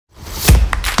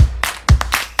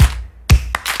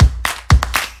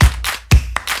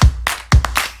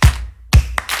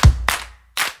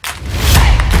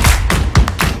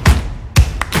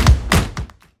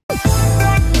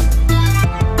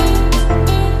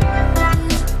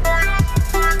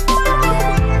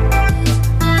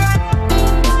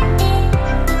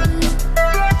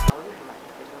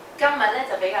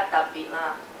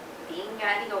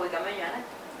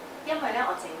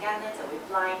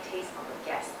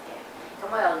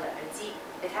我有兩支，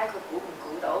你睇下佢估唔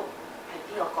估到係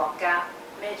邊個國家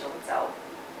咩種酒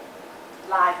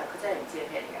live 佢真係唔知係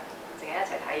咩嚟㗎，淨係一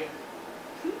齊睇。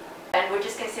And we're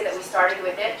just gonna say that we started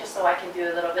with it, just so I can do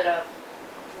a little bit of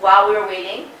while we were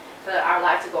waiting for our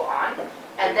live to go on,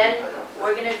 and then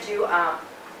we're gonna do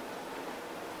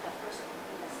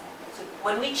so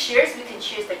when we cheers, we can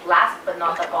cheers the glass but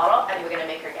not the bottle, and we're gonna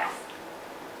make her guess.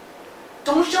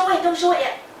 Don't show it! Don't show it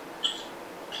yet.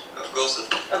 Of course.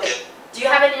 Okay. Do you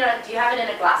have it in a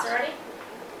glass already?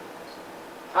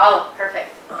 Oh, perfect.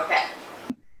 Okay.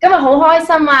 今日好開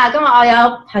心啊！今日我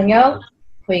有朋友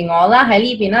陪我啦喺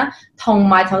呢邊啦，同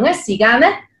埋同一時間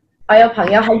咧，我有朋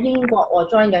友喺英國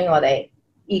join 緊我哋。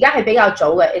而家係比較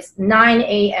早嘅 ，it's 9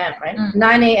 a.m. right?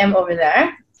 9 a.m. over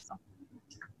there.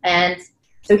 And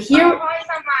so here. 好開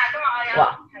心啊！今日我有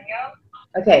朋友。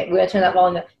Okay, we're gonna turn that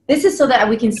volume down. This is so that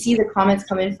we can see the comments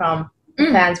coming from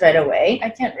fans right away. I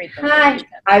can't read them. Hi,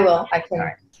 I will. I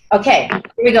can. Okay,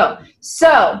 here we go.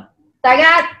 So, 大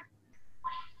家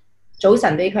早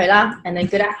晨俾佢啦, and then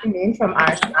good afternoon from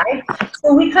our side.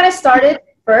 So we kind of started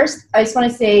first. I just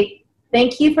want to say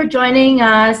thank you for joining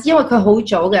us. 因為佢好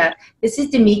早嘅. This is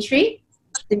Dimitri.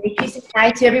 Dimitri says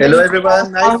hi to everybody. Hello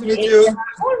everyone, nice to meet you.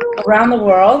 Around the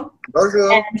world.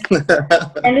 Bonjour.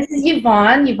 And this is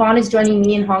Yvonne. Yvonne is joining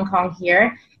me in Hong Kong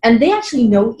here. And they actually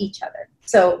know each other.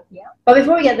 So, yeah. But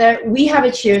before we get there, we have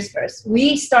a cheers first.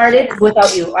 We started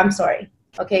without you. I'm sorry.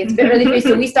 Okay, it's a bit early for you.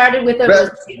 So we started with a...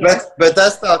 But I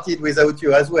started without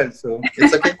you as well, so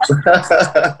it's okay.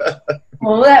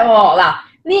 好叻喎！嗱，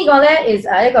呢個咧 is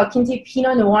一個 Kinty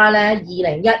Pinot Noir 咧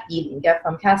，2012年嘅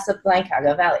from Casablanca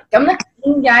嘅 Valley。咁咧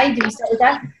點解 do we start with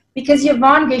that? Because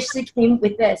Yvonne graciously came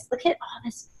with this. Look at all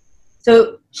this.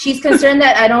 So she's concerned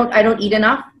that I don't eat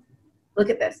enough. Look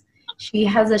at this. She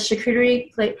has a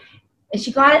charcuterie plate, and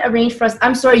she got it arranged for us.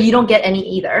 I'm sorry, you don't get any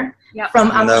either. Yep.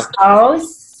 From our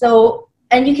house. So.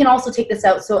 And you can also take this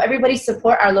out. So everybody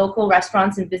support our local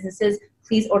restaurants and businesses.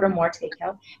 Please order more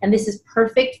takeout. And this is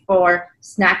perfect for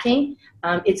snacking.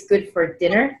 It's good for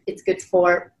dinner. It's good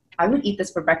for, I would eat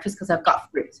this for breakfast because I've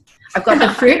got fruit. I've got the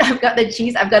fruit, I've got the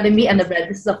cheese, I've got the meat and the bread.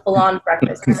 This is a full-on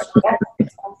breakfast. It's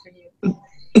all for you.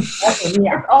 It's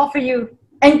all for you.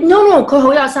 And no,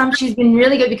 Kohoya-san, she's been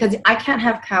really good because I can't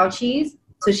have cow cheese.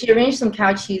 So she arranged some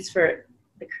cow cheese for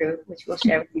the crew, which we'll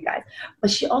share with you guys.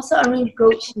 But she also arranged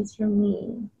goat cheese for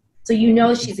me. So you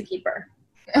know she's a keeper.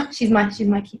 She's my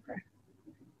keeper.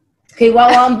 Okay,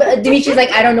 well, Dimitri's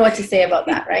like, I don't know what to say about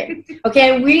that, right?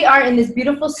 Okay, and we are in this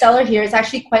beautiful cellar here. It's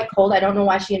actually quite cold. I don't know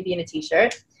why she didn't be in a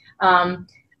t-shirt.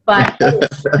 But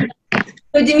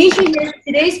so Dimitri here,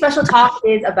 today's special talk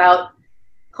is about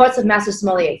Courts of Master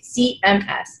Sommelier,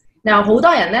 CMS. Now, hold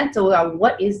on, so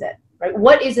what is it? Right?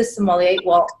 What is a sommelier?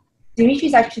 Well,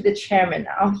 Dimitri's actually the chairman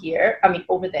now here,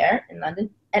 over there in London.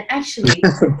 And actually,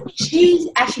 she's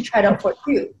actually tried out for it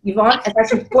too. Yvonne is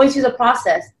actually going through the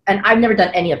process, and I've never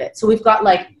done any of it. So we've got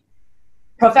like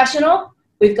professional,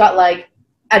 we've got like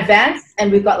advanced,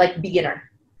 and we've got like beginner.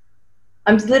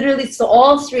 I'm literally, so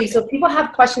all three. So if people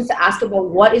have questions to ask about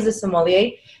what is a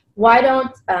sommelier, why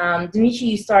don't, Dimitri,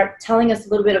 you start telling us a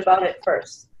little bit about it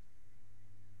first.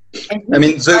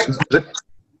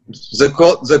 The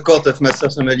Court of Master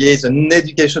Sommeliers is an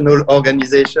educational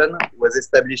organization. It was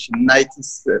established in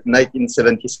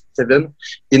 1977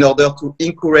 in order to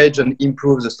encourage and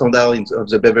improve the standards of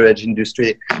the beverage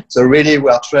industry. So really we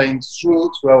are trying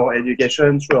through our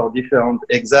education, through our different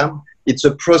exams. It's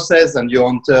a process, and you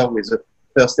enter with the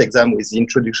first exam with the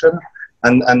introduction,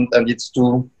 and it's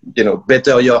to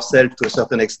better yourself to a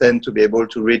certain extent to be able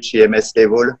to reach EMS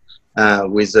level.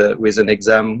 With an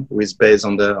exam based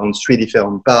on three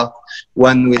different parts,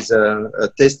 one with a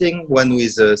testing, one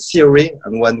with a theory,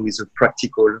 and one with a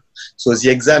practical. So the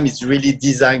exam is really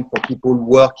designed for people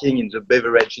working in the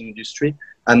beverage industry,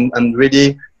 and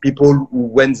really people who,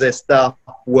 when they start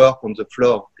work on the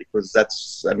floor, because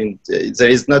that's, there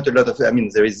is not a lot of,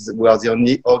 we are the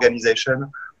only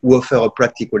organization who offer a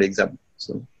practical exam.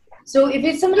 So if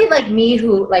it's somebody like me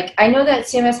who, I know that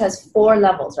CMS has 4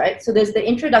 levels, right? So there's the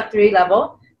introductory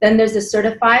level, then there's the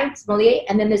certified sommelier,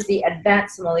 and then there's the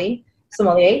advanced sommelier,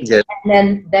 yes.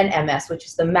 And then MS, which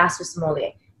is the master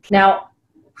sommelier. Now,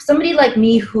 somebody like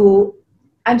me who,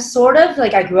 I'm sort of,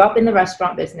 I grew up in the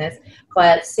restaurant business,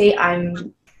 but say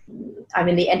I'm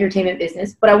in the entertainment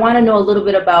business, but I want to know a little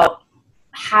bit about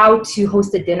how to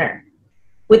host a dinner.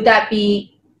 Would that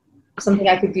be something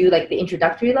I could do, like the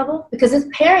introductory level? Because it's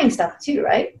pairing stuff too,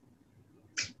 right?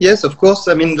 Yes, of course.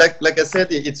 I mean, like I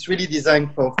said, it's really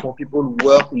designed for people who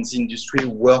work in the industry,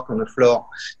 who work on the floor.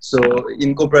 So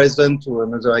in comparison to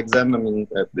another exam, I mean,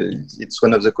 it's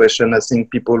one of the questions I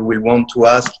think people will want to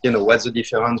ask, you know, what's the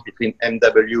difference between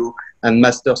MW and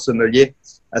Master Sommelier?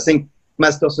 I think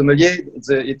Master Sommelier,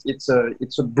 it's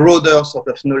a broader sort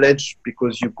of knowledge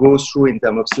because you go through in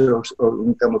terms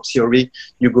of theory,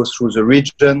 you go through the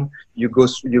region, you go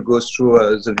through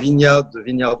the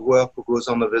vineyard work who goes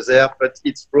on over there, but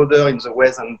it's broader in the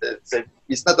ways, and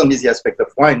it's not only the aspect of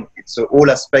wine, it's the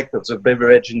whole aspect of the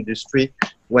beverage industry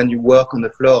when you work on the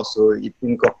floor. So it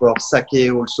incorporates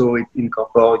sake also, it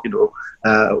incorporates, you know,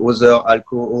 other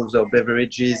alcohol, other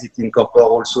beverages, it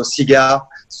incorporates also cigar.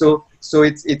 So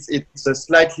it's a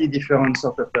slightly different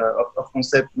sort of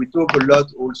concept. We talk a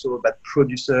lot also about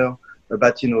producer,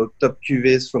 about, you know, top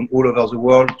cuvées from all over the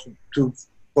world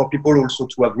for people also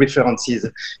to have references.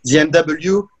 The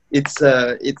MW,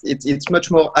 it's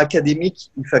much more academic,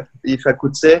 if I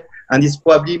could say, and it's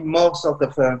probably more sort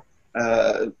of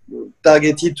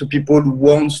targeted to people who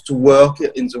want to work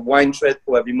in the wine trade,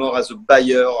 probably more as a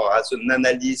buyer or as an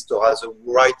analyst or as a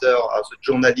writer or as a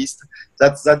journalist.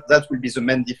 That will be the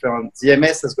main difference. The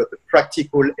MS has got a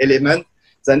practical element.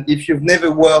 Then if you've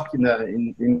never worked in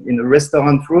a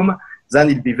restaurant room, then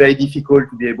it'll be very difficult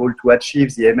to be able to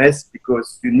achieve the MS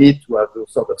because you need to have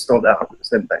those sort of standard at the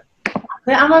same time.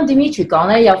 佢啱啱 Dimitri 講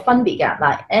咧有分別㗎，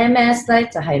嗱 MS 咧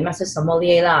就係 Master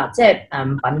Sommelier 啦，即係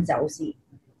品酒師，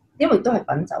因為都係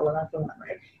品酒㗎啦中文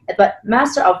嚟。But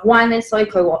Master of Wine 咧，所以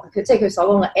佢即係佢所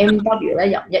講嘅 MW 咧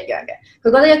又唔一樣嘅。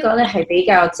佢覺得一個咧係比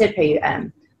較即係譬如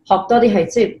學多啲係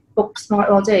即係 book smart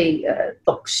咯，即係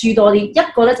讀書多啲。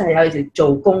一個咧就係有時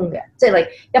做工嘅，即係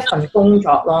like 一份工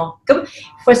作咯。咁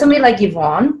for somebody like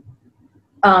Yvonne,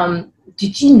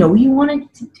 did you know you wanted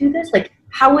to do this? Like,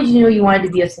 how would you know you wanted to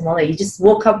be a sommelier? You just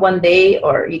woke up one day,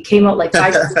 or you came out like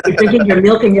 5 you're drinking your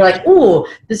milk, and you're like, "Oh,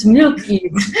 this milk."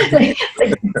 like,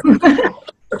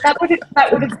 that would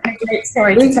have been a great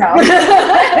story to tell.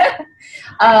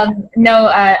 No,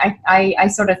 I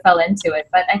sort of fell into it,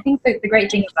 but I think the great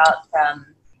thing about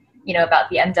about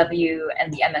the MW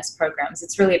and the MS programs,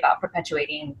 it's really about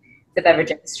perpetuating the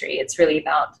beverage industry. It's really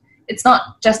about, it's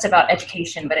not just about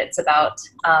education, but it's about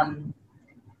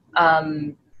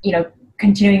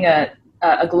continuing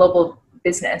a global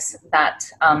business that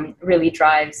really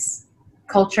drives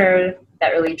culture, that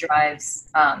really drives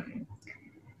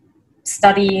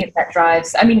study, that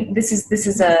drives. I mean, this is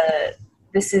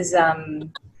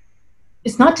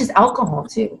it's not just alcohol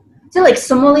too. So like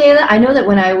sommelier, I know that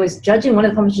when I was judging one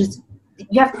of the competitions,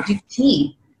 you have to do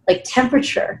tea, like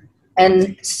temperature,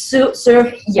 and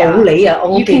serve. Yeah,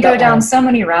 you can go down so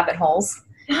many rabbit holes.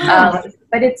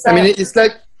 But it's. I mean, it's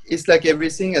like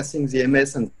everything. I think the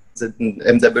MS and the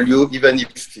MW, even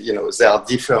if they are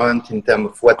different in terms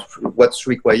of what's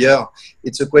required,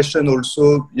 it's a question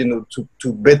also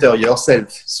to better yourself.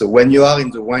 So when you are in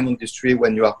the wine industry,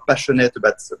 when you are passionate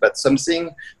about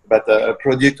something, about a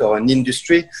product or an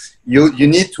industry, you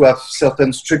need to have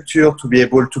certain structure to be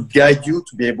able to guide you,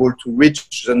 to be able to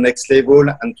reach the next level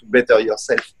and to better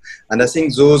yourself. And I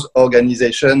think those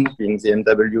organizations, being the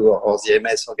MW or the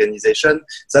MS organization,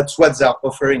 that's what they are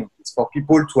offering. It's for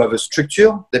people to have a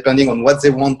structure depending on what they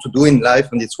want to do in life.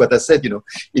 And it's what I said,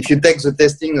 if you take the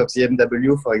testing of the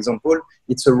MW, for example,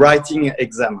 it's a writing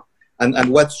exam. And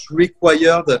what's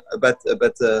required about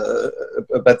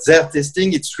their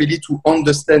testing, it's really to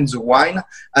understand the wine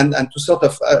and to sort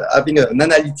of having an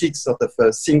analytic sort of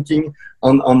thinking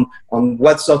on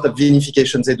what sort of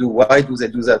vinification they do. Why do they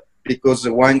do that? Because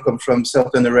the wine comes from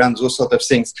certain areas, those sort of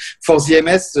things. For the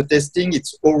MS, the testing,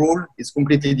 it's oral, it's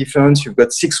completely different. You've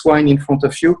got 6 wines in front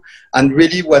of you. And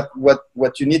really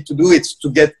what you need to do is to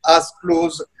get as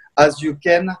close as you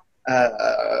can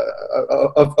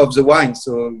of the wine.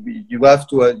 So you have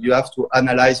to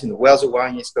analyze where the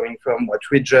wine is coming from, what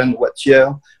region, what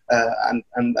year, and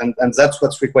that's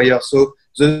what's required. So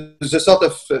the sort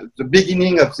of the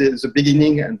beginning of the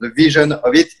beginning and the vision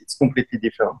of it, it's completely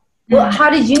different. Well, how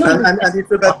did you know? And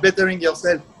it's about bettering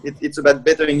yourself. It's about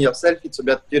bettering yourself. It's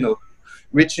about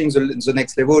reaching the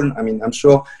next level. I mean, I'm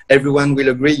sure everyone will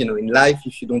agree, in life,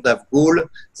 if you don't have goal,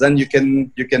 then you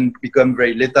can become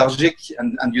very lethargic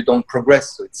and you don't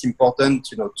progress. So it's important,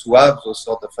 to have those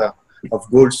sort of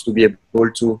goals to be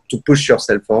able to push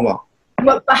yourself forward.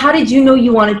 But how did you know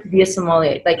you wanted to be a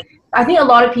sommelier? Like, I think a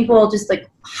lot of people just like,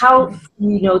 how do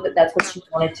you know that that's what you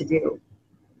wanted to do?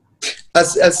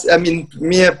 As I mean,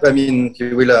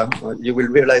 you will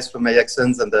realize from my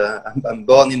accents, and I'm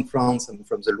born in France. I'm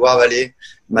from the Loire Valley.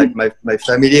 My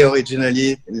family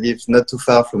originally lives not too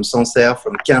far from Sancerre,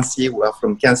 from Quincy. We are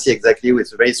from Quincy exactly,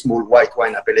 with a very small white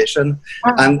wine appellation.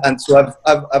 And so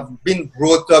I've been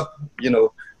brought up,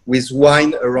 with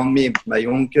wine around me. My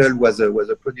uncle was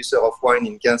a producer of wine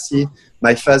in Quincy.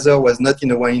 My father was not in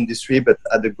the wine industry, but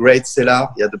had a great cellar.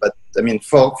 He had about,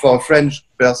 for a French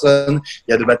person,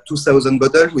 he had about 2,000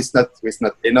 bottles, which is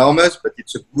not enormous, but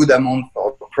it's a good amount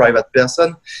for a private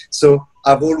person. So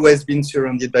I've always been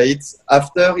surrounded by it.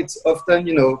 After, it's often,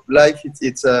 life,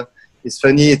 it's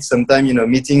funny. It's sometimes,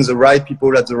 meeting the right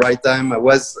people at the right time. I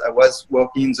was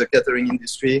working in the catering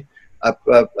industry. I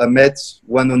met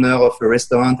one owner of a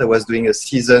restaurant. I was doing a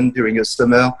season during a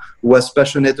summer, who was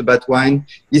passionate about wine.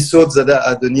 He thought that I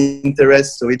had an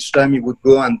interest, so each time he would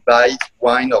go and buy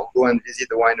wine or go and visit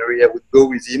the winery, I would go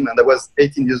with him, and I was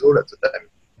 18 years old at the time.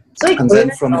 And then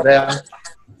from there,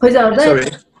 sorry.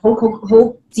 好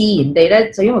自然地咧，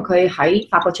就因為佢喺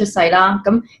法國出世啦，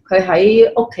咁佢喺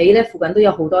屋企咧附近都有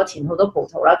好多田好多葡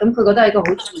萄啦，咁佢覺得係一個好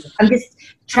自然。I'm just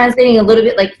translating a little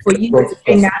bit like for you, it's a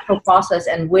very natural process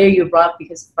and where you brought up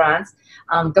because of France。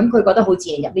咁佢覺得好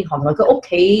自然入呢行，同埋佢屋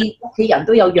企人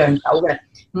都有釀酒嘅，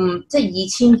即係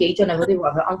2000幾樽啊嗰啲話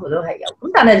佢 uncle 都係有。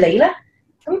咁但係你咧，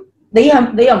咁你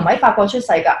又唔喺法國出世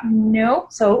㗎 ？No,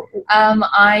 so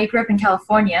I grew up in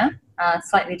California,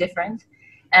 slightly different.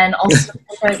 And also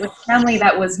with a family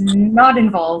that was not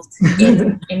involved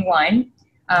in wine,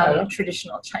 a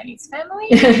traditional Chinese family.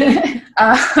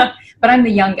 But I'm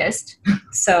the youngest,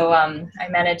 so I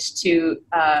managed to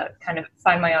kind of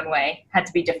find my own way. Had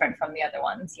to be different from the other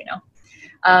ones,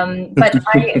 But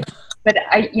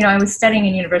I was studying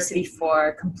in university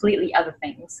for completely other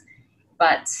things.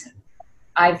 But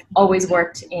I've always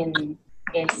worked in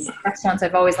restaurants.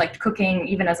 I've always liked cooking.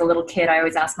 Even as a little kid, I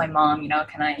always asked my mom,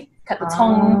 can I cut the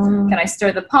tongue? Can I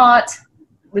stir the pot?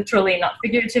 Literally, not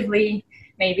figuratively,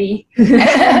 maybe.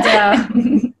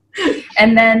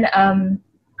 And then,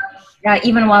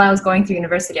 even while I was going through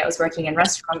university, I was working in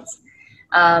restaurants.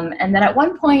 And then at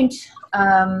one point,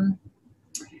 I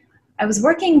was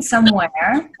working somewhere.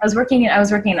 I was working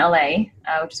in LA,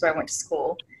 which is where I went to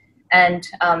school. And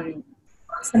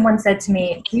someone said to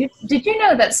me, did you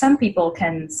know that some people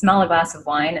can smell a glass of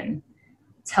wine and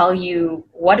tell you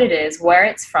what it is, where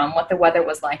it's from, what the weather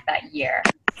was like that year?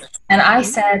 And I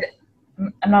said,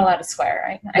 I'm not allowed to swear,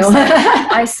 right?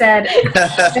 I said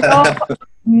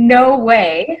no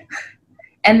way.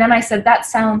 And then I said, that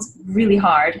sounds really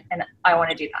hard and I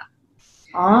want to do that.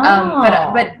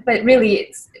 But really,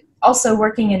 it's also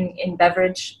working in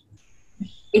beverage.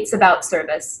 It's about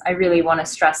service. I really want to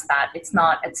stress that it's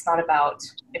not about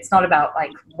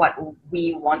like what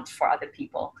we want for other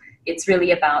people. It's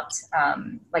really about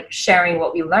like sharing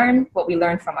what we learn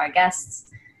from our guests.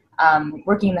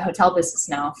 Working in the hotel business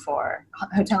now, for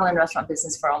hotel and restaurant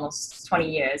business for almost 20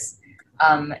 years.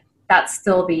 That's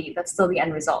still the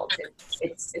end result.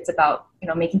 It's about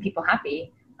making people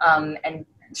happy and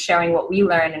sharing what we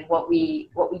learn and what we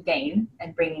gain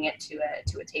and bringing it to a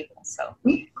table. So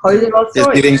佢個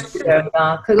story 一樣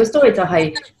㗎，佢個 story 就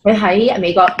係佢喺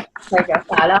美國細長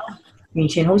大啦，完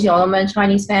全好似我咁樣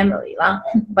Chinese family 啦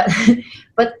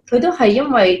，but 佢都係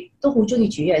因為都好中意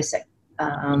煮嘢食，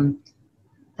但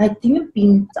係點樣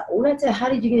變酒咧？即係 how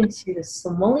did you get into the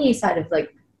sommelier side of like?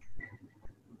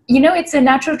 It's a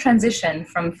natural transition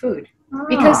from food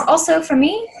because also for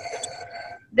me.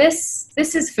 This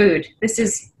is food. This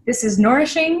is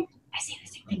nourishing. I see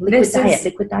this thing.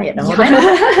 Liquid diet. No?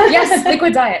 Yes,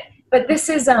 liquid diet. But this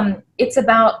is it's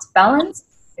about balance.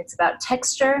 It's about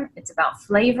texture. It's about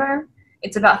flavor.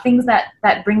 It's about things that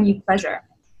bring you pleasure.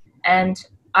 And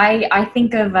I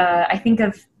think of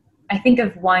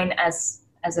wine as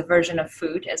a version of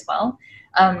food as well.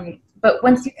 But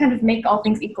once you kind of make all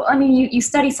things equal, I mean, you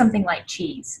study something like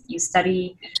cheese. You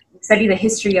study the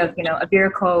history of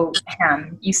Iberico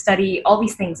ham. You study all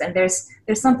these things, and there's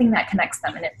something that connects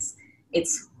them, and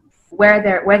it's where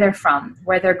they're from,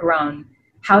 where they're grown,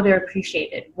 how they're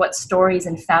appreciated, what stories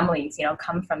and families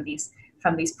come from these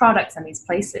products and these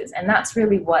places, and that's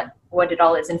really what it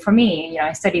all is. And for me,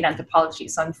 I studied anthropology,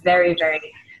 so I'm very, very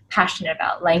passionate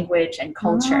about language and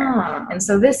culture, and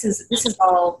so this is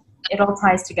all. It all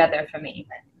ties together for me.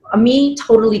 Me,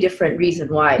 totally different reason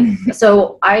why.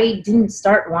 So I didn't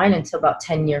start wine until about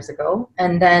 10 years ago.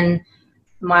 And then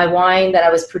my wine that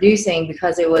I was producing,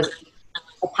 because it was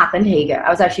a Papenhagen, I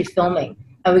was actually filming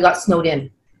and we got snowed in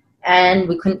and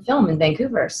we couldn't film in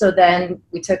Vancouver. So then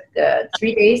we took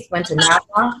 3 days, went to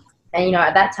Napa. And,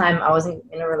 at that time I wasn't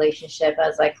in a relationship. I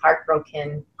was like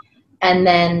heartbroken. And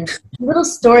then little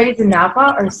stories in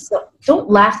Napa are so, don't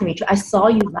laugh, Dimitri. I saw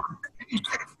you laugh.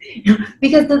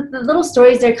 Because the little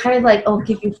stories, they're kind of like, oh,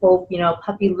 give you hope, you know,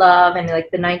 puppy love, and like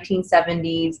the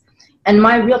 1970s. And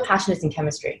my real passion is in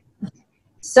chemistry.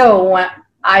 So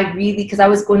I really, because I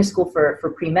was going to school for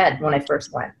pre-med when I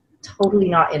first went, totally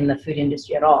not in the food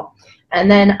industry at all. And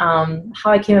then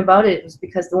how I came about it was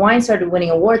because the wine started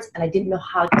winning awards, and I didn't know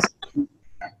how to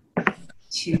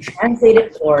translate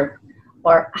it or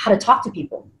how to talk to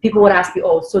people. People would ask me,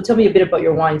 oh, so tell me a bit about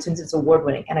your wine since it's award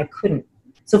winning, and I couldn't.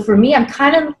 So for me, I'm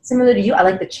kind of similar to you. I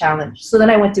like the challenge. So then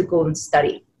I went to go and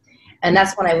study. And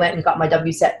that's when I went and got my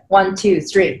WSET 1, 2,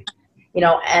 3. You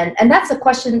know, and that's a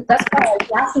question, that's why I was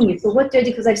asking you. So what do I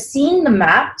do? Because I've seen the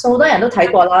map. So 好多人都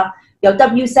睇過啦，有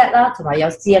WSET 啦，同埋有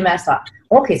CMS 啦。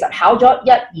我其實考咗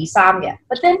1、2、3嘅。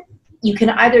But then you can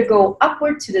either go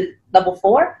upward to the level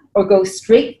 4 or go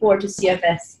straight forward to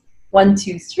CMS 1,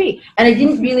 2, 3. And I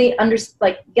didn't really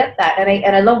get that.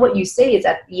 And I love what you say is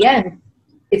at the end,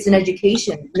 it's an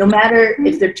education. No matter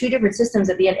if they're two different systems,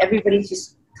 at the end, everybody's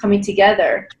just coming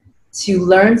together to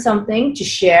learn something, to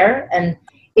share. And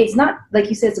it's not, like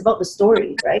you said, it's about the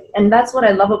story, right? And that's what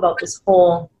I love about this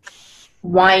whole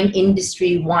wine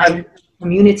industry, wine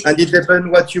community. And it depends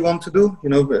what you want to do, you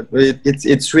know,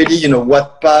 it's really, you know,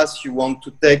 what path you want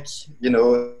to take, you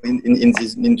know, in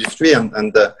this industry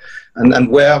and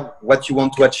where, what you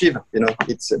want to achieve, you know,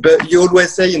 but you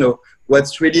always say, you know,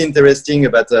 what's really interesting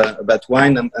about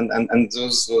wine and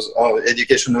those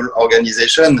educational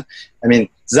organization. I mean,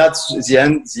 that's the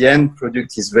end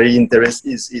product is very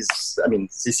interesting. I mean,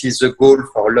 this is the goal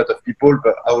for a lot of people.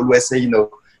 But I always say, you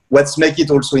know, what's make it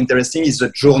also interesting is the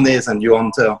journeys and you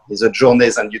enter, is the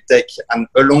journeys and you take, and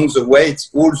along the way, it's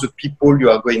all the people you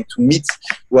are going to meet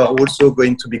who are also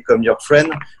going to become your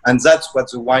friend. And that's what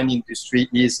the wine industry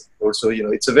is also, you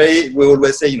know, we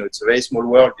always say, you know, it's a very small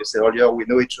world. You said earlier, we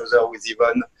know each other with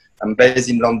Yvonne. I'm based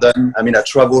in London. I mean, I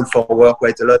travel for work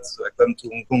quite a lot. So I come to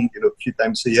Hong Kong, you know, a few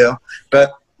times a year.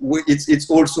 But it's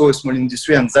also a small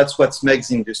industry, and that's what makes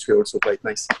the industry also quite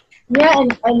nice. Yeah,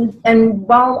 and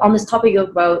while on this topic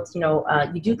about, you know,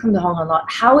 you do come to Hong Kong a lot,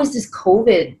 how is this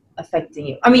COVID affecting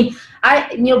you? I mean,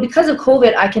 you know, because of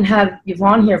COVID, I can have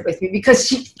Yvonne here with me because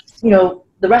she, you know,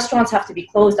 the restaurants have to be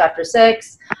closed after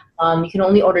 6. You can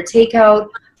only order takeout.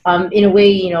 In a way,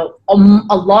 you know,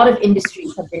 a lot of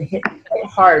industries have been hit quite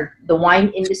hard. The wine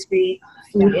industry,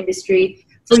 food industry.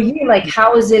 For you, like,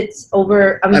 how is it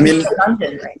over? I mean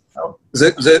London, right? So.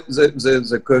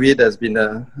 The COVID has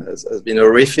been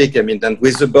horrific. I mean, and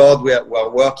with the board, we are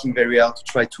working very hard to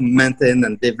try to maintain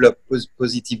and develop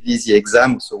positively the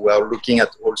exam. So we are looking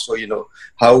at also, you know,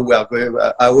 how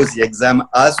the exam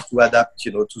has to adapt,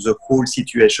 you know, to the whole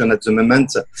situation at the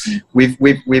moment. We've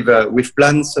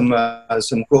planned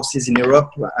some courses in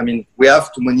Europe. I mean, we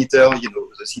have to monitor, you know,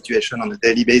 the situation on a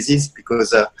daily basis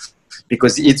because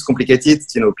it's complicated,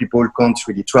 you know, people can't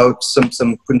really travel.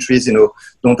 Some countries, you know,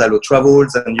 don't allow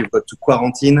travels, and you've got to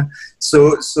quarantine.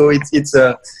 So it's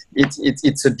a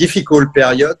difficult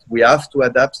period. We have to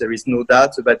adapt. There is no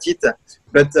doubt about it.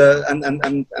 But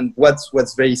and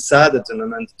what's very sad at the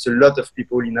moment, it's a lot of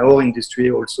people in our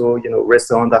industry also, you know,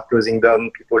 restaurants are closing down,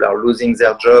 people are losing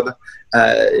their job.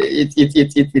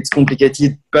 It's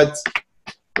complicated, but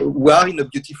we are in a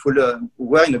beautiful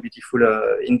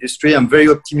industry. I'm very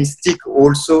optimistic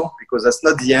also because that's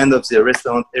not the end of the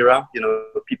restaurant era. You know,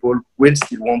 people will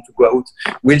still want to go out,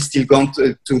 will still want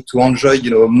to enjoy,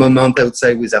 you know, a moment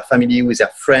outside with their family, with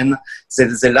their friend.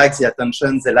 They like the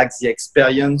attention, they like the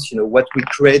experience. You know, what we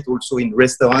create also in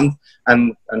restaurant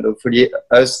and hopefully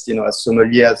us, you know, as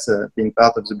sommeliers being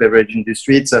part of the beverage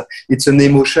industry, it's an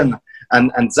emotion.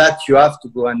 And that you have to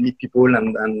go and meet people,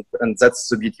 and that's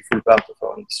the beautiful part of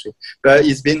our industry. But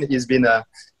it's been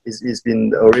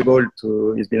horrible.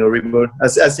 It's been horrible.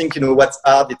 I think, you know, what's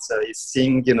hard is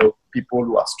seeing, you know, people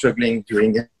who are struggling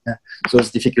during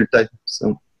those difficult times.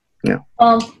 So yeah.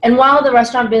 And while the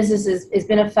restaurant business has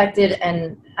been affected,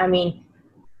 and I mean,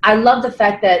 I love the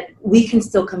fact that we can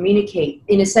still communicate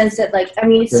in a sense that, like, I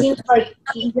mean, it seems like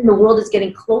even the world is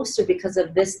getting closer because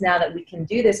of this now that we can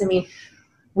do this. I mean,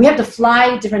 we have to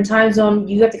fly different time zone.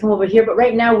 You have to come over here, but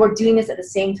right now we're doing this at the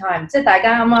same time. 即係大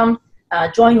家啱啱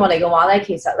join 我哋嘅話咧，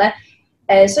其實咧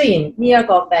雖然呢一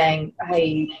個病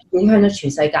係影響咗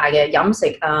全世界嘅飲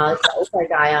食啊、酒世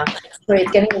界啊，所以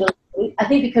it's getting a little. I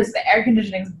think because the air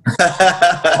conditioning.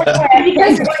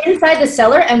 Because we're inside the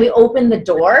cellar and we open the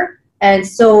door, and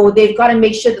so they've got to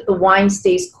make sure that the wine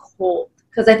stays cold.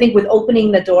 Because I think with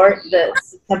opening the door, the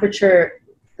temperature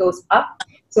goes up.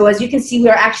 So as you can see, we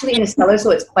are actually in a cellar,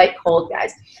 so it's quite cold,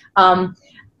 guys.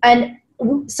 And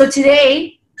so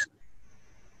today,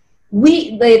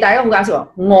 你哋大家好搞笑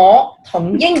喎！我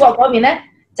同英國嗰邊咧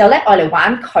就咧愛嚟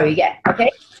玩佢嘅 ，OK？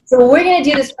 So we're gonna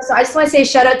do this. So I just want to say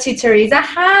shout out to Teresa.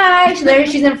 Hi,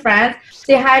 she's in France.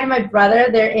 Say hi to my brother.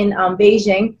 They're in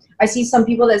Beijing. I see some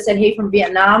people that said hey from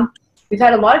Vietnam. We've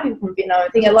had a lot of people from Vietnam. I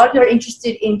think a lot of people are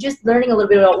interested in just learning a little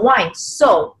bit about wine.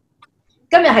 So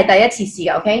今日係第一次試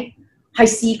嘅 ，OK？ 係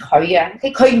試佢嘅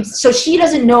 ，OK？ So she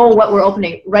doesn't know what we're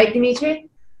opening, right, Dimitri?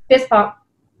 Fist bump.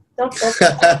 Don't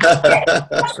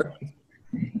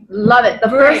Love it. The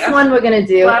first one we're gonna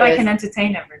do. Glad I can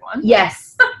entertain everyone.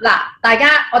 Yes. 嗱，大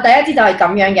家我第一支就係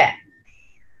咁樣嘅。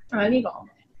係咪呢個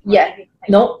Yeah.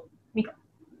 No.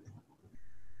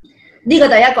 呢個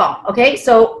第一個 ，OK?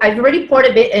 So I've already poured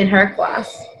a bit in her glass.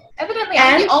 Evidently,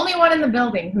 I'm the only one in the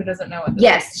building who doesn't know what this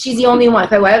Yes, she's the only one.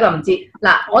 佢唯一一個唔知。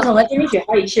嗱，我同阿 Dimitri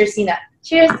可以 cheers 先啦。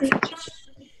Cheers.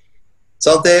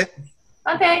 Santé.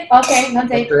 Okay. OK，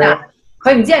 嗱，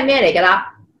佢唔知係咩嚟㗎啦。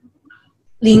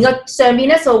連個上面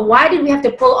咧 ，so why did we have to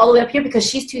pull all the way up here? Because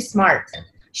she's too smart.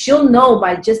 She'll know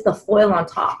by just the foil on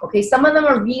top. Okay, some of them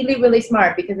are really, really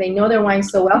smart because they know their wine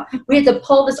so well. We had to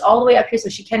pull this all the way up here so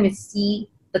she can't even see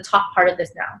the top part of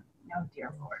this now. Oh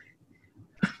dear Lord.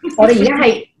 我哋而家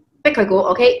係逼佢估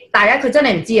 ，OK？ 大家佢真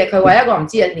係唔知嘅，佢唯一一個唔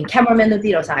知嘅，連 cameraman 都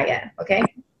知道晒嘅 ，OK？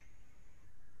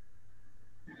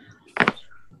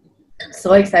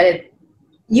 So excited!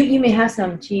 You may have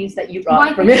some cheese that you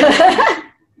brought from here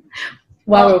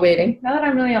while we're waiting. Now that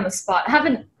I'm really on the spot,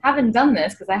 haven't done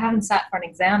this because I haven't sat for an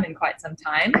exam in quite some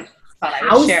time. Thought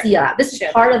I would share. Yeah, this is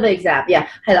part of the exam. Yeah.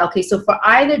 Okay, so for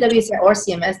either WSET or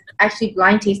CMS, actually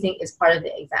blind tasting is part of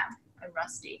the exam. I'm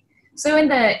rusty. So in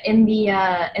the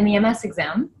MS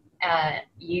exam,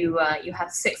 you have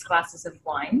 6 glasses of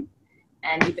wine,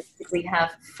 and you basically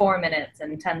have 4 minutes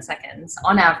and 10 seconds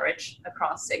on average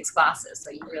across 6 glasses.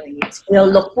 So you really need to.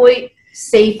 有6杯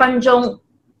4分鐘，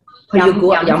佢要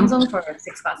估飲2分鐘 for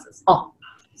 6 glasses.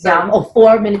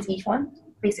 $4 minutes each one.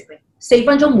 Basically. 4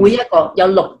分鐘每一個有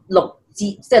6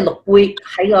即係6杯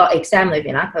喺個 exam 裏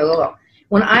邊啦，佢嗰個。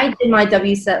When I did my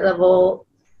WSET level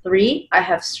 3, I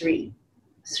have 3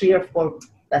 or 4.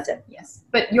 That's it. Yes,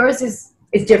 but yours is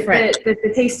different. The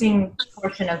tasting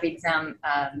portion of the exam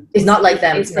is not like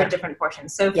them. It's for different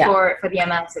portions. So for the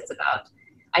MS, it's about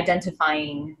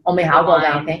identifying. 我未考過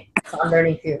㗎 okay? So I'm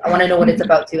learning too. I want to know what it's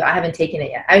about too. I haven't taken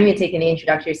it yet. I haven't even taken the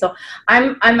introductory. So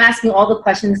I'm asking all the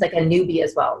questions like a newbie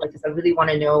as well. Like, because I really want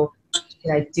to know,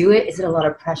 can I do it? Is it a lot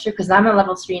of pressure? Because I'm at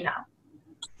level 3 now.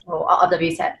 So I'll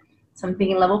WSET. So I'm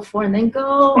thinking level 4 and then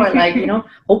go, or like, you know,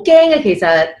 好驚嘅其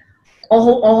實。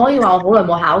我可以話我好耐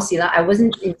冇考試啦。I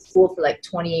wasn't in school for like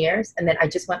 20 years, and then I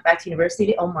just went back to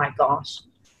university. Oh my gosh!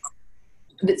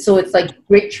 So it's like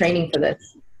great training for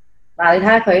this. 嗱，你睇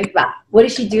下佢嗱 what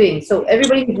is she doing? So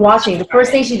everybody who's watching, the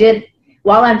first thing she did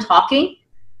while I'm talking,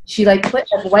 she like put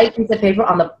a white piece of paper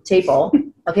on the table,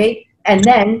 okay? And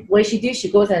then what does she do? She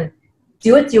goes and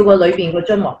照一照個裏邊個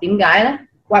樽喎。點解咧？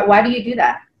 Why do you do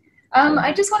that?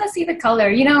 I just want to see the color.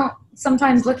 You know,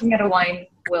 sometimes looking at a wine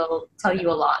will tell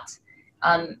you a lot.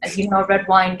 As you know, red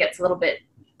wine gets a little bit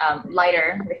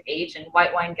lighter with age, and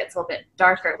white wine gets a little bit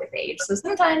darker with age. So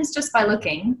sometimes just by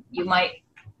looking, you might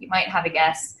have a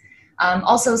guess.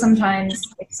 Also, sometimes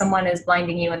if someone is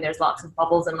blinding you and there's lots of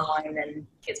bubbles in the wine, then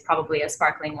it's probably a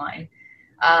sparkling wine.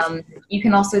 You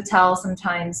can also tell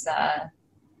sometimes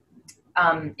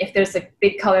if there's a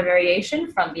big color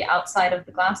variation from the outside of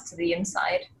the glass to the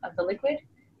inside of the liquid.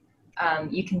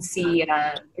 You can see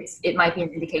it might be an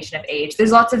indication of age.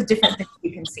 There's lots of different things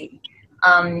you can see.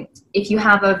 If you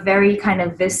have a very kind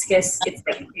of viscous, it's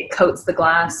like it coats the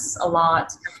glass a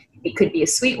lot. It could be a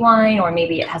sweet wine, or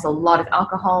maybe it has a lot of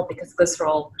alcohol because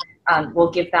glycerol will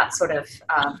give that sort of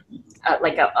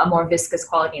like a more viscous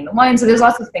quality in the wine. So there's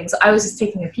lots of things. So I was just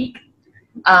taking a peek.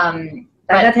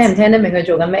 大家聽唔聽得明佢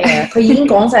做緊咩嘢？佢已經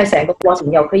講晒成個過程，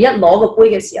由佢一攞個杯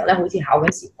嘅時候咧，好似考緊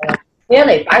試咁。佢一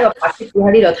嚟擺個白色紙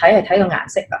喺呢度睇，係睇個顏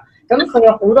色㗎。咁佢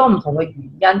有好多唔同嘅原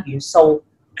因元素，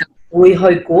會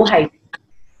去估係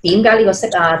點解呢個色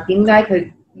啊？點解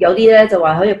佢有啲咧就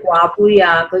話可以掛杯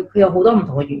啊？佢有好多唔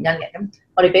同嘅原因嘅。咁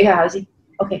我哋俾佢考先。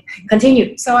Okay,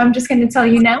 continue. So I'm just going to tell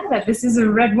you now that this is a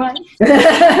red wine. It's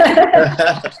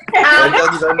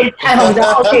太紅咗。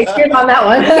Okay, skip on that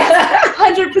one.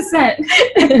 100%.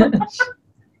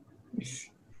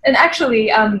 And actually,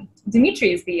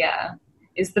 Dimitri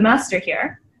is the master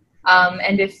here.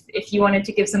 And if you wanted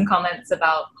to give some comments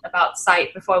about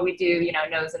sight before we do, you know,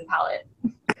 nose and palate.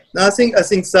 No, I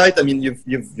think site. I mean,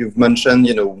 you've mentioned,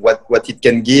 you know, what it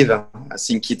can give. I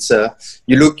think it's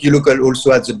you look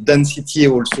also at the density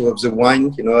also of the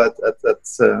wine, you know, at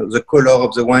the color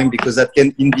of the wine, because that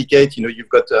can indicate, you know, you've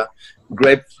got a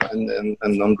grape and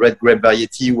non-red grape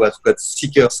variety who has got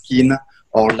thicker skin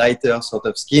or lighter sort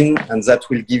of skin, and that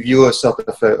will give you a sort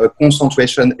of a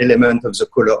concentration element of the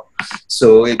color.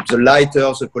 So if the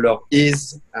lighter the color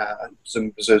is,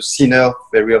 the thinner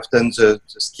very often the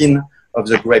skin of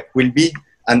the grape will be,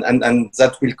 and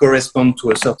that will correspond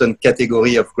to a certain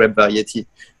category of grape variety.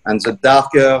 And the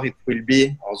darker it will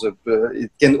be, or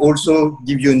it can also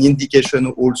give you an indication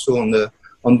also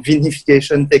on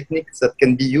vinification techniques that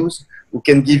can be used, who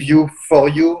can give you, for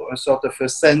you, a sort of a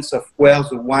sense of where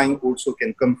the wine also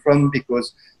can come from,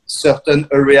 because certain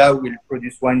area will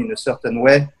produce wine in a certain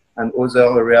way, and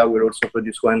other area will also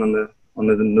produce wine on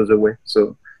another way.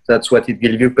 So that's what it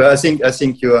will give you. But I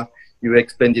think you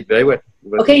explained it very well.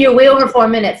 Okay, you're way over 4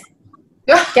 minutes.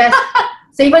 Guess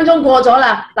 4分鐘過咗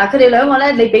啦。嗱，佢哋兩個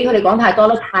咧，你俾佢哋講太多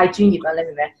啦，太專業啦，你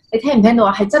明唔明？你聽唔聽到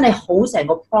啊？係真係好成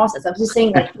個 process。I'm just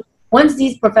saying, like once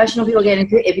these professional people get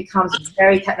into it, it becomes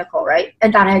very technical, right?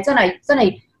 但係真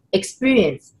係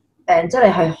experience， 誒真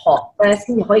係去學咧，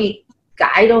先至可以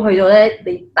解到去到咧。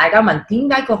你大家問點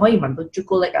解佢可以聞到朱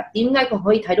古力啊？點解佢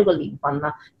可以睇到個年份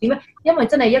啊？點解？因為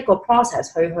真係一個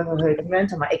process 去咁樣，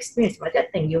同埋 experience， 同埋一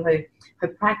定要去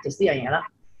practice 呢樣嘢啦。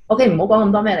OK， 唔好講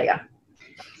咁多咩嚟㗎。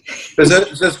The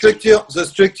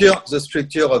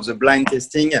structure of the blind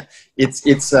testing,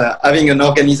 it's having an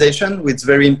organization, which is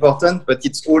very important, but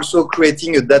it's also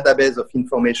creating a database of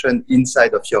information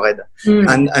inside of your head,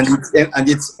 and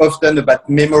it's often about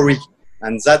memory,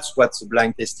 and that's what the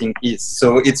blind testing is.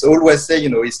 So it's always say, you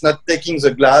know, it's not taking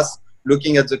the glass,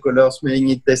 looking at the color, smelling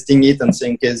it, testing it, and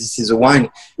saying, okay, this is a wine.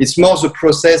 It's more the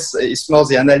process, it's more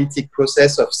the analytic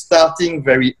process of starting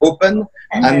very open,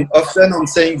 and often on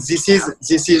saying, this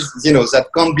is, you know, that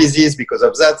can't be this because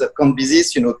of that can't be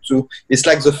this, you know, it's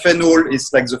like the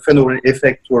phenol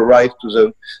effect to arrive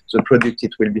to the product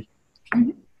it will be.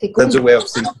 That's the way of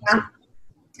thinking.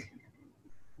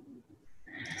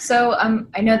 So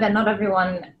I know that not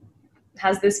everyone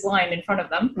has this wine in front of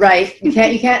them. Right, you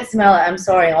can't smell it. I'm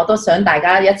sorry. 我都想大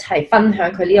家一齊分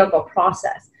享佢呢一個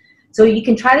process. So you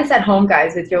can try this at home,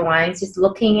 guys, with your wines, just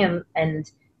looking and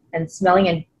smelling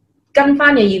and 跟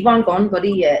翻嘅 Yvonne 講嗰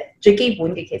啲嘢最基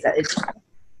本嘅其實 is,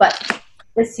 but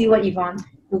let's see what Yvonne.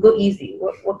 We'll go easy.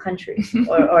 What country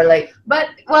or like? But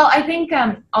well, I think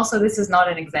also this is not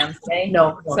an exam today.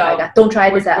 No, so don't try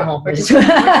this at home. We're just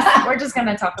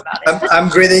gonna talk about it. I'm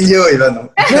greeting you, Yvonne.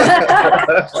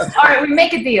 All right, we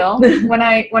make a deal. When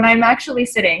I'm actually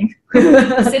sitting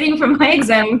for my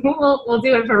exam, we'll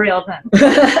do it for real then.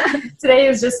 Today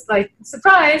is just like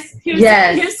surprise.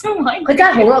 Here's some wine. 佢真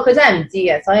係好咯，佢真係唔知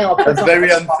嘅，所以我 That's very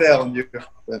unfair on you.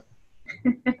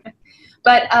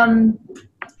 But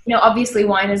you know, obviously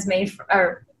wine is made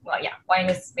wine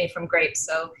is made from grapes,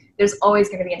 so there's always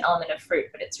going to be an element of fruit,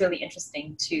 but it's really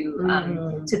interesting to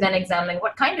then examine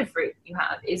what kind of fruit you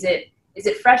have. Is it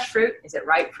fresh fruit? Is it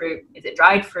ripe fruit? Is it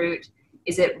dried fruit?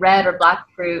 Is it red or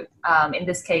black fruit? In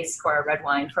this case, for a red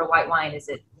wine. For a white wine, is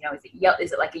it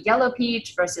like a yellow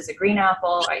peach versus a green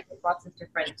apple? Right, there's lots of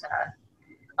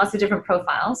different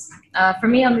profiles. For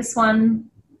me on this one,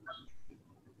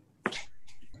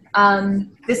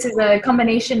 this is a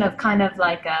combination of kind of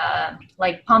like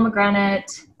pomegranate,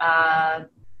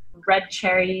 red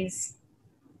cherries.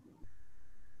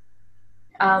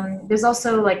 There's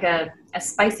also like a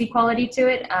spicy quality to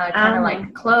it, kind of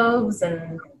like cloves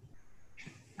and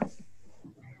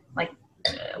like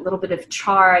a little bit of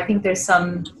char. I think there's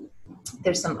some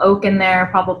oak in there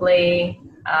probably,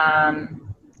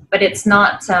 but it's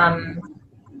not.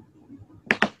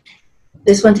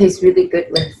 This one tastes really good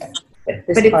with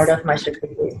this part of my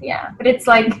charcuterie. Yeah, but it's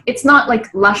not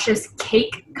like luscious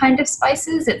cake kind of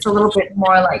spices. It's a little bit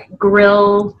more like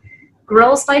grill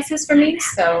spices for me.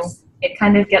 So it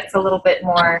kind of gets a little bit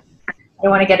more. I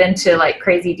don't want to get into like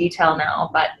crazy detail now,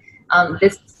 but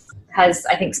this has,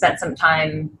 I think, spent some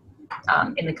time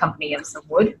in the company of some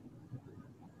wood.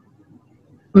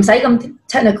 唔使咁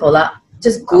technical 啦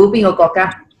just 估邊個國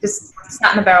家 just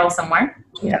sat in a barrel somewhere.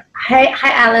 Yeah. Hi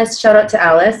Alice. Shout out to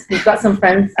Alice. We've got some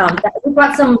friends. We've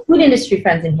got some food industry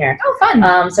friends in here. Oh,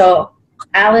 fun. So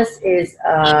Alice is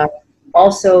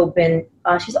also been.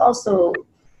 She's also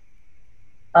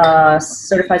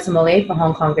certified sommelier for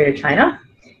Hong Kong, Greater China,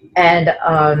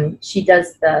 and she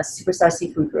does the Superstar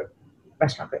Seafood Group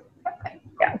restaurant group. Okay.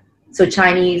 Yeah. So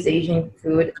Chinese, Asian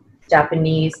food,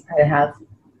 Japanese. I have.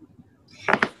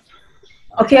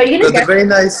 Okay, are you gonna? That's a very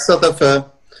nice sort of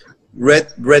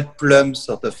red plum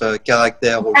sort of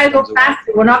character. I go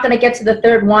faster. We're not going to get to the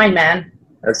third wine, man.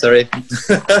 Sorry.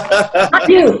 Not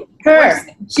you. Her.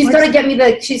 She's got to get me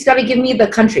the. She's got to give me the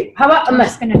country. How about? I'm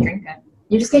just gonna drink it.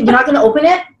 You're not going to open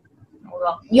it.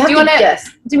 Well, You have to guess.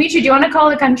 Dimitri, do you want to call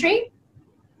the country?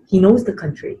 He knows the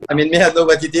country. I mean, me, I know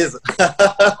what it is.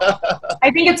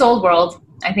 I think it's Old World.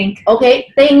 I think.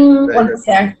 Okay. Thing. One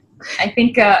there. I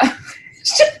think.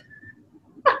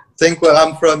 Think where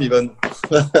I'm from, Yvonne.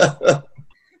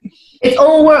 It's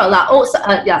old world 啦。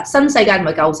新世界唔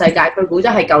係舊世界，佢估咗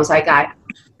係舊世界。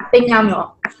丁啱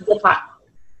咗一拍。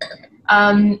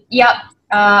Yep.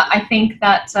 I think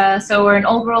that so we're in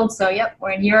Old World. So yep,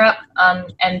 we're in Europe.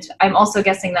 And I'm also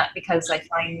guessing that because I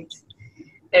find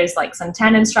there's like some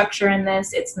tannin structure in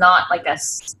this. It's not like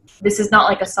this is not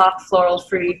like a soft floral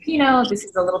fruity Pinot. This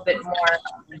is a little bit more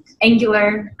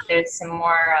angular. There's some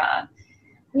more.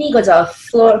 呢個就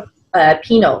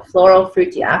Pinot floral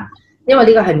fruity 啊，因為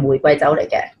呢個係玫瑰酒嚟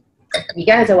嘅。而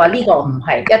家佢就話呢個唔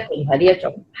係，一定係呢一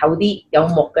種厚啲有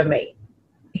木嘅味。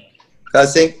I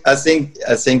think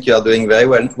you are doing very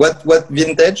well. What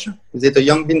vintage? Is it a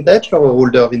young vintage or an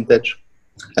older vintage?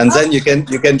 And then you can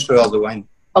show the wine.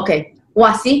 OK，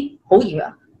 哇屎好嚴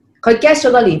啊！佢 guess 咗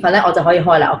個年份咧，我就可以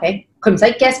開啦。OK， 佢唔使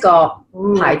guess 個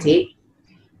牌子。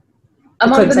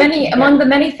Among the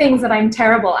many things that I'm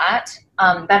terrible at,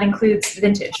 that includes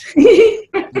vintage.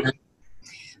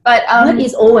 But what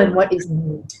is old and what is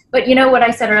new? But you know what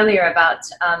I said earlier about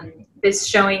this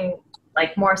showing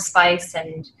like more spice,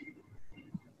 and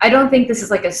I don't think this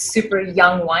is like a super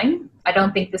young wine. I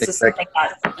don't think this is something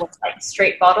that looks like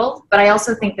straight bottled, but I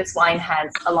also think this wine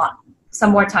has some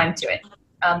more time to it.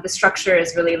 The structure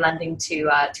is really lending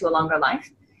to a longer life.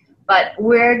 But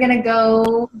we're gonna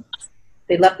go.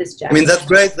 They love this jacket. I mean, that's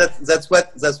great. That's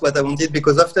what I wanted,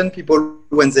 because often people,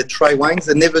 when they try wines,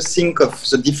 they never think of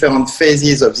the different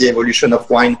phases of the evolution of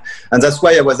wine. And that's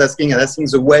why I was asking, and I think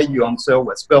the way you answer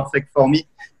was perfect for me,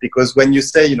 because when you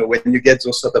say, when you get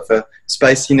those sort of a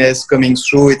spiciness coming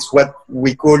through, it's what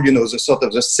we call, the sort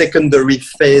of the secondary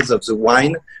phase of the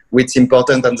wine, which is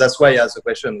important. And that's why I asked the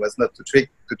question, was not to trick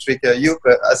you,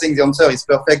 but I think the answer is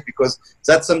perfect, because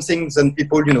that's something that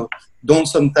people, don't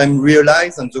sometimes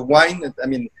realize. And the wine, I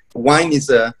mean, wine is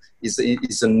a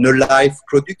no-life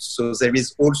product, so there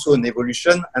is also an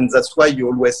evolution. And that's why you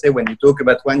always say, when you talk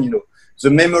about wine, the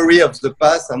memory of the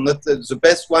past are not the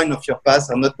best wine of your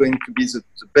past are not going to be the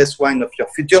best wine of your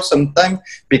future sometimes,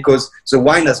 because the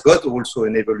wine has got also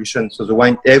an evolution. So the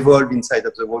wine evolve inside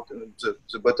of the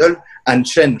bottle and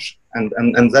change, and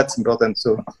that's important.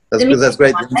 So that's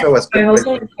great. The answer was great.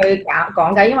 佢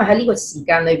講緊，因為喺呢個時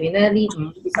間裏邊咧，呢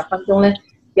5至10分鐘咧，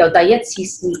由第一次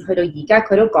試去到而家，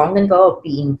佢都講緊嗰個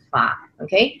變化。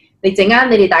OK， 你陣間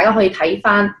你哋大家可以睇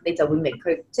翻，你就會明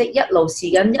佢即係一路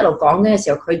試緊，一路講緊嘅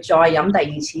時候，佢再飲第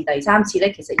2次、第3次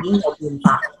咧，其實已經有變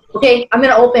化。OK， I'm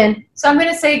gonna open. So I'm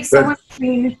gonna say somewhere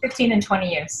between 15 and 20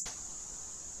 years.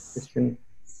 15.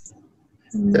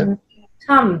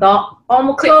 差唔多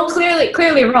almost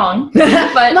clearly wrong,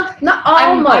 but not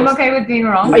almost. I'm okay with being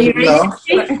wrong. Are you ready? No.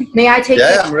 May I take?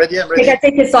 Yeah, I'm ready.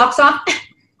 Take his socks off.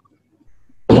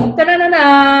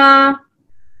 Da-da-da-da.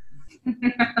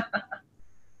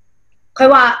 佢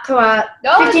話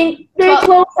 15 very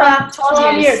close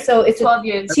 12 years. So it's 12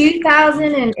 years.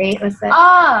 2008. What's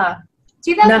that?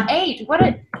 2008. What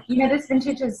this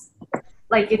vintage is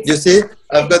like. It's. You see,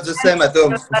 I've got the same at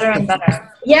home. Better and better.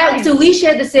 Yeah, so we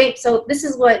share the same. So this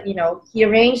is what he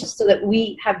arranged so that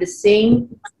we have the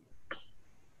same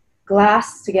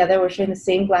glass together. We're sharing the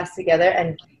same glass together,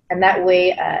 and that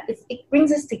way, it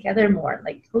brings us together more.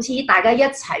 Like 好似大家一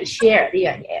齊 share 呢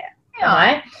樣嘢，係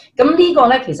咪？咁呢個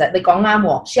咧，其實你講啱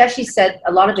喎。She actually said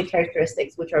a lot of the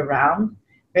characteristics which are round.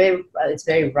 It's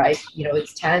very ripe.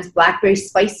 It's tannins, blackberry,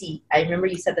 spicy. I remember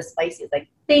you said the spicy. It's like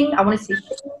thing. I want to say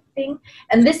thing.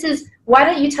 And this is. Why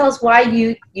don't you tell us why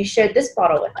you shared this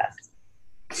bottle with us?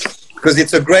 Because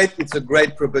it's a great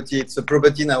property. It's a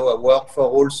property now I work for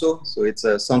also, so it's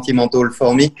sentimental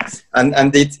for me.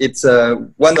 And it's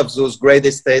one of those great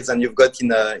estates, and you've got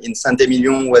in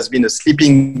Saint-Emilion, who has been a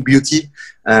sleeping beauty,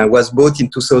 was bought in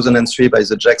 2003 by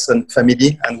the Jackson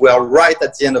family, and we are right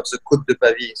at the end of the Côte de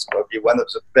Pavie. It's probably one of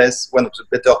the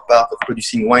better parts of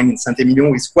producing wine in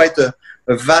Saint-Emilion. It's quite a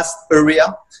vast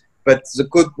area. But the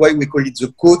côte, why we call it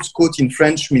the côte? Côte in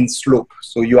French means slope.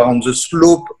 So you are on the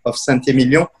slope of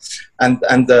Saint-Emilion, and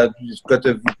it's got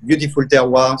a beautiful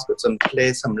terroir. It's got some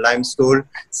clay, some limestone.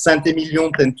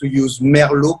 Saint-Emilion tend to use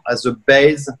Merlot as a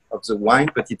base of the wine,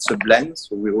 but it's a blend.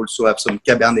 So we also have some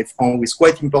Cabernet Franc, which is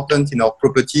quite important in our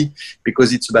property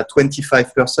because it's about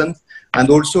 25%. and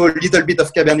also a little bit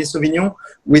of Cabernet Sauvignon.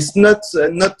 With not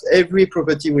every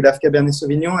property will have Cabernet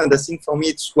Sauvignon, and I think for me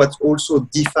it's what also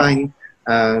defines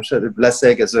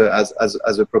Blasek as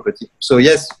a property. So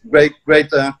yes, great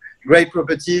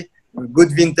property,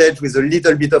 good vintage with a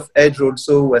little bit of edge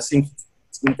also. I think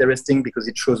it's interesting because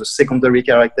it shows a secondary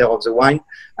character of the wine,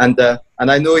 and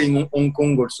I know in Hong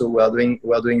Kong also we are doing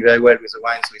very well with the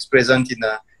wine. So it's present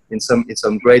in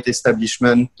some great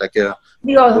establishment like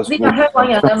呢個香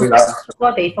港有好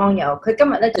多地方有，佢今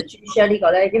日咧就專 share 呢個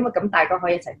咧，因為咁大家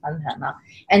可以一齊分享啦。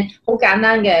And 好簡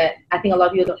單嘅 ，I think a lot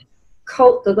of you 都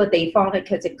code 嗰個地方咧，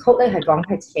其實 code 咧係講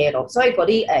喺斜度，所以嗰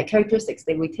啲characteristics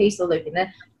你會 taste 到裏邊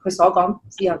咧，佢所講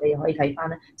之後你可以睇翻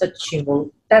咧，就全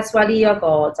部 that's why 呢一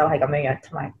個就係咁樣樣，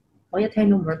同埋我一聽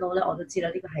到 Merlot 咧，我都知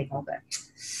啦，呢個係我嘅。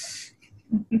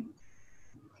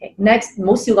Okay, next 唔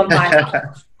好笑咁快。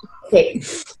Okay.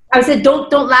 I said, don't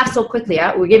laugh so quickly.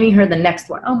 We're giving her the next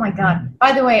one. Oh my God.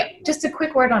 By the way, just a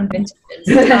quick word on vintages.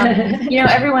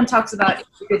 Everyone talks about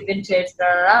good vintage,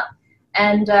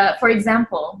 and for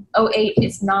example, 08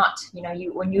 is not,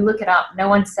 when you look it up, no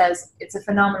one says it's a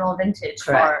phenomenal vintage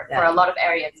for a lot of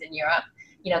areas in Europe.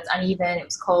 It's uneven, it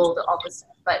was cold, all this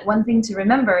stuff. But one thing to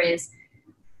remember is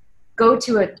go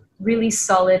to a really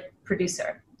solid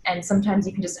producer. And sometimes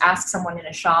you can just ask someone in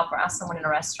a shop or ask someone in a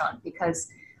restaurant, because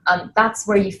that's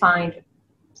where you find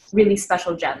really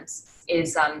special gems.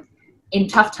 Is in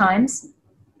tough times,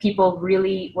 people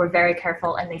really were very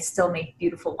careful and they still make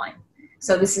beautiful wine.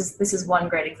 So this is one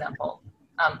great example.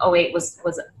 08 was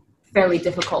fairly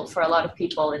difficult for a lot of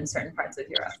people in certain parts of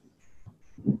Europe.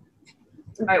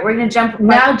 All right, we're going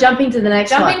to jumping to the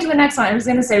next one. Jumping to the next one. I was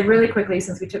going to say really quickly,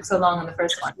 since we took so long on the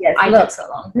first one. Yes, I took so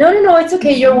long. No, it's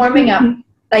okay. You're warming up.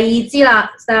 So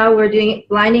we're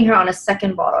blinding her on a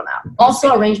second bottle now.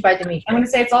 Also arranged by Dimitri. I'm going to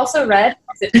say it's also red.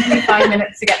 It took me 5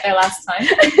 minutes to get there last time.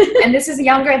 And this is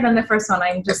younger than the first one.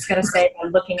 I'm just going to say, by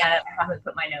looking at it, I haven't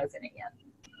put my nose in it yet.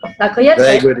 嗱，佢一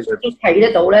睇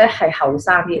得到咧係後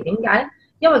生嘅，點解？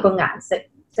因為個顏色，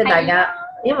即係大家，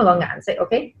因為個顏色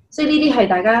 ，OK， 所以呢啲係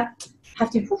大家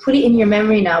have to put it in your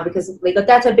memory now because 你個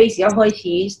database 而家開始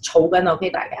儲緊 ，OK，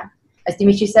 大家。As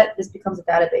Dimitri said, this becomes a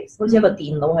database， 好似一個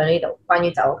電腦喺呢度，關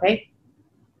於酒 ，OK，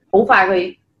 好快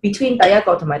佢 between 第一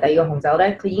個同埋第二個紅酒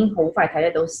咧，佢已經好快睇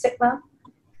得到色啦，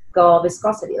個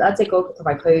viscosity 啦，即係個同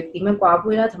埋佢點樣掛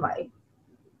杯啦，同埋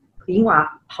佢已經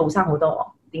話後生好多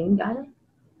喎，點解咧？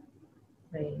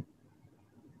係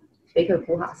俾佢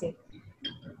估下先。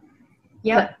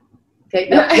Yeah. Okay.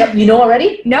 Yep. You know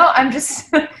already? No, I'm just.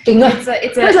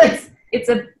 It's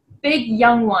a big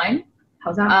young wine.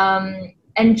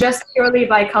 And just purely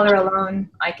by color alone,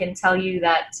 I can tell you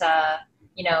that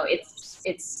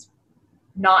it's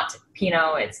not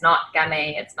Pinot, it's not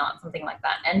Gamay, it's not something like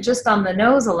that. And just on the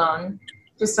nose alone,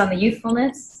 just on the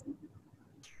youthfulness.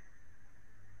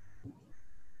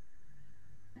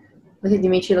 Look at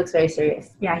Dimitri, looks very serious.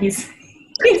 Yeah, he's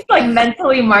like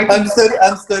mentally marking.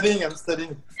 I'm studying.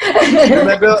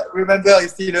 Remember,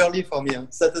 it's still early for me.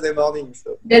 Saturday morning.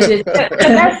 So. The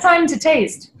best time to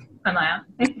taste. Amaya.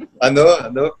 I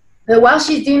know. But while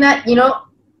she's doing that,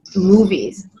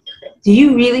 movies. Do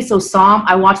you really? So Somm,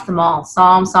 I watched them all.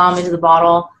 Somm into the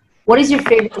bottle. What is your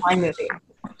favorite wine movie?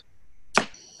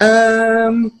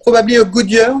 Probably A Good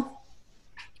Year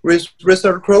with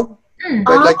Russell Crowe.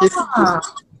 Like it.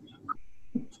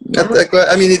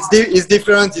 I mean, it's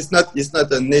different. It's not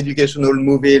an educational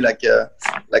movie like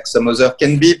some other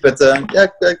can be. But yeah,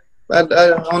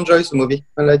 I enjoy the movie.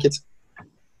 I like it.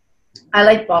 I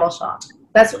like bottle shop.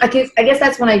 I guess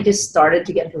that's when I just started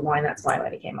to get into wine. That's why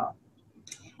when it came out.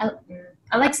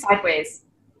 I like Sideways.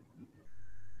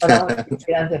 And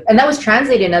that was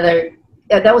translated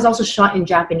that was also shot in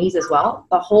Japanese as well.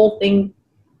 The whole thing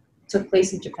took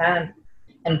place in Japan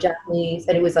and Japanese,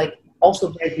 and it was like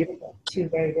also very beautiful. Too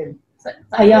very good.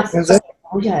 Yeah.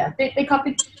 They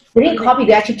copied. They didn't copy.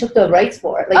 They actually took the rights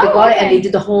for it. Like they got it and they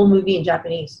did the whole movie in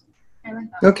Japanese. I like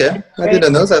that. Okay, I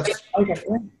didn't know that. Okay.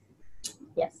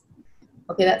 Yes.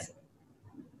 Okay, that's.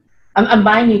 I'm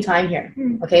buying you time here.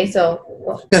 Okay, so.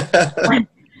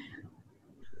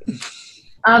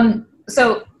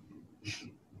 So.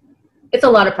 It's a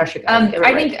lot of pressure. I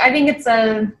think it's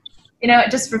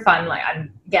just for fun. Like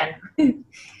again,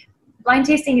 blind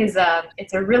tasting is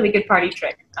it's a really good party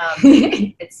trick.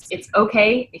 It's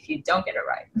okay if you don't get it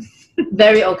right.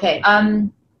 Very okay.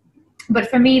 But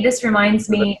for me, this reminds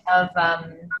me of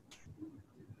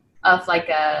like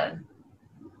a.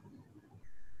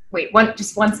 Wait,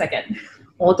 just one second.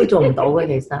 我都做唔到嘅，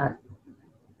其實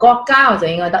國家我就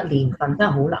應該得，年份真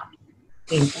係好難，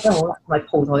年份真係好難，同埋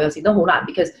葡萄有時都好難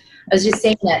because I was just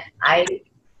saying that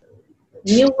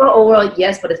New world, old world,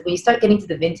 yes, but when you start getting to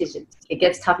the vintage, it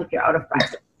gets tough if you're out of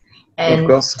practice. And, of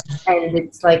course. And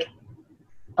it's like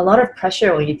a lot of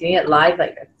pressure when you're doing it live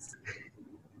like this.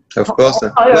 Of course.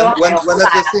 One of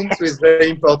the things which is very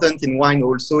important in wine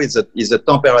also is the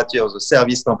temperature, the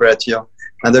service temperature.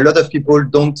 And a lot of people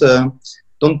don't sometimes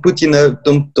put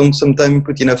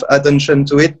enough attention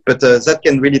to it, but that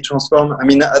can really transform. I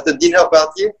mean, at a dinner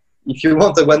party, if you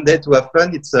want one day to have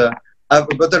fun, it's have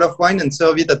a bottle of wine and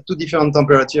serve it at 2 different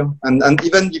temperatures. And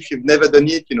even if you've never done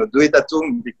it, do it at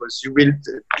home, because you will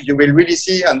really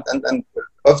see, and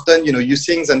often, you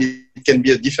things and it can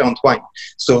be a different wine.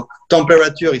 So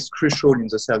temperature is crucial in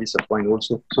the service of wine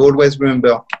also. So always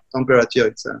remember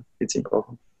temperature, it's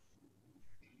important.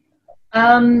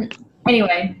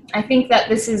 Anyway, I think that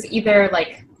this is either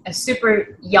like a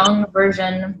super young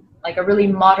version, like a really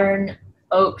modern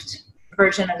oaked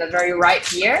version of a very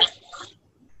ripe year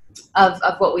of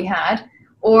what we had,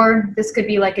 or this could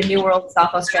be like a New World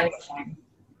South Australian wine.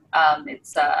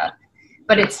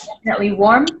 But it's definitely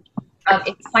warm.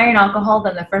 It's higher in alcohol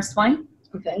than the first wine.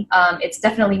 Okay. It's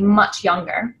definitely much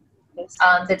younger. Yes.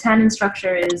 The tannin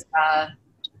structure is.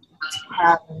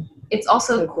 It's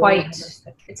also quite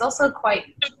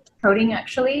coating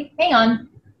actually. Hang on,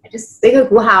 I just. 俾佢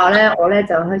估下咧，我咧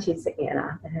就開始食嘢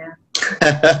啦。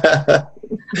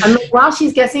While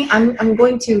she's guessing, I'm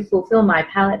going to fulfill my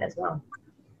palate as well.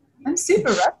 I'm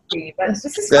super rusty, but this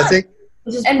is I fun. think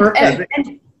This is perfect.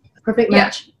 Perfect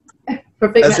match. Yeah.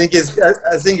 Perfect. I think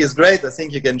it's great. I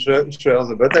think you can share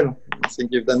the bottle. I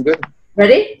think you've done good.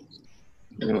 Ready?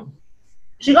 Yeah.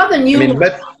 She got the new.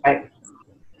 Right.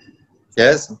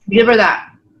 Yes. Give her that.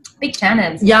 Big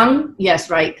tannins. Young, yes,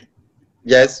 right.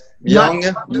 Yes, young,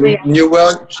 new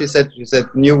world. She said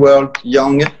new world,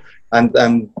 young,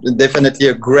 and definitely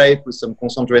a grape with some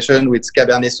concentration with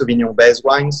Cabernet Sauvignon based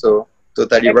wine. So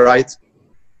totally right.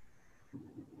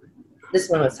 This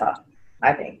one was tough,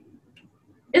 I think.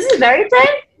 This is very plain.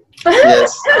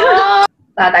 Yes. So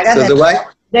the wine.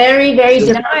 Very, very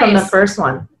different from the first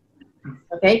one.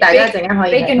 Okay,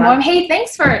 bacon warm. Hey,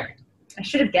 thanks for. I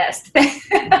should have guessed.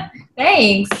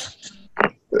 Thanks.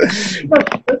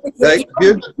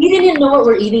 We didn't know what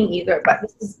we're eating either, but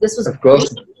this was of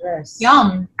course.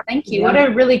 Yum. Thank you. What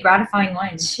a really gratifying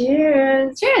wine.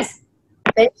 Cheers. Cheers.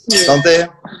 Thank you. Santé.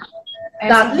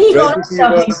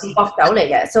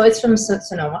 So it's from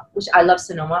Sonoma, which I love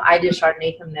Sonoma. I did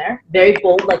Chardonnay from there. Very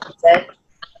bold, like you said.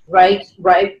 Ripe,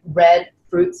 red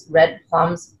fruits, red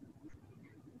plums.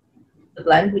 The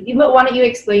blend. Why don't you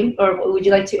explain, or would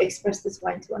you like to express this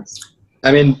wine to us?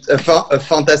 I mean, a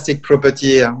fantastic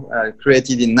property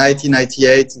created in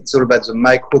 1998. It's all about the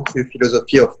micro-cru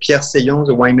philosophy of Pierre Seillon,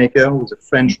 the winemaker, who's a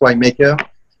French winemaker.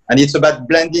 And it's about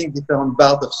blending different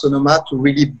parts of Sonoma to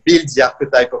really build the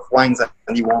archetype of wines that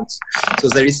he wants. So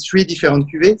there is 3 different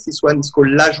cuvées. This one is called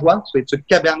La Joie. So it's a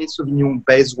Cabernet Sauvignon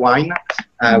based wine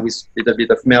with a little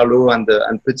bit of Merlot and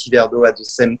Petit Verdot at the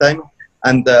same time.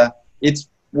 And it's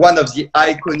one of the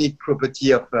iconic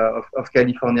property of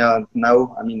California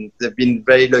now. I mean, they've been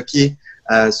very lucky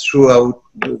throughout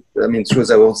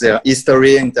their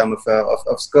history in terms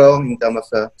of score, in terms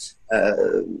of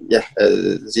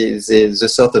the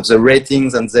sort of the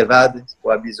ratings, and they've had. It's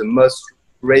probably the most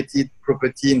rated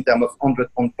property in terms of 100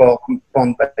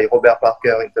 pound by Robert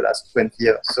Parker in the last 20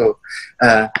 years. So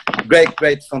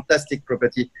great, fantastic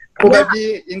property.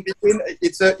 Probably in between,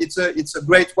 it's a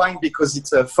great wine because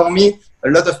it's for me, a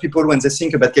lot of people when they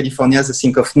think about California, they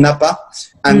think of Napa,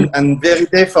 and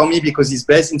Verité for me because it's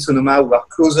based in Sonoma, we are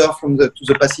closer to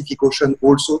the Pacific Ocean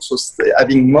also, so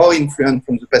having more influence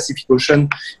from the Pacific Ocean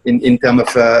in terms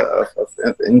of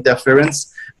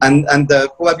interference, and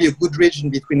probably a good region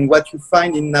between what you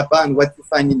find in Napa and what you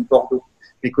find in Bordeaux,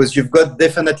 because you've got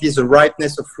definitely the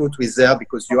ripeness of fruit with there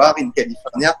because you are in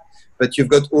California. But you've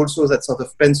got also that sort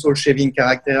of pencil shaving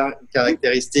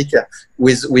characteristic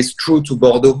with true to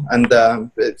Bordeaux. And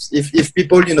if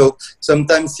people,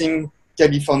 sometimes think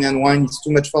Californian wine is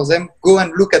too much for them, go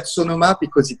and look at Sonoma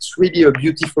because it's really a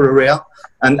beautiful area.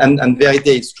 And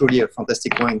Verité is truly a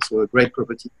fantastic wine, so a great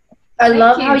property. I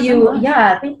love how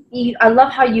I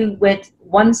love how you went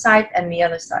one side and the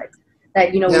other side.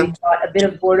 That we've got a bit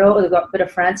of Bordeaux, we've got a bit of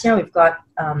France here, we've got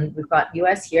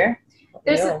US here.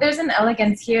 There's an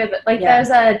elegance here, but there's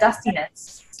a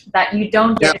dustiness that you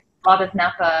don't get in a lot of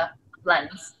Napa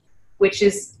blends, which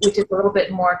is a little bit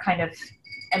more kind of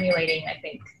emulating, I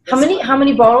think. How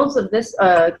many bottles of this?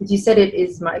 Because you said it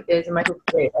is a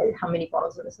microcurate, right? How many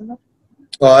bottles of this in there?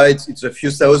 It's a few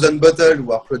thousand bottles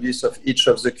who are produced of each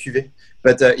of the cuvées.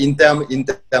 But in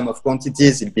term of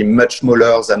quantities, it'd be much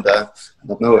smaller than I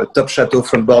don't know, a top chateau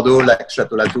from Bordeaux like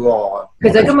Chateau Latour. Or 其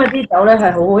實今日啲酒咧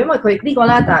係好好，因為佢呢個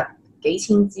咧就係幾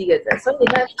千支嘅啫，所以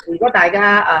咧如果大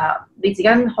家你自己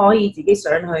可以自己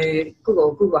上去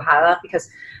Google 下啦 ，because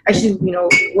actually you know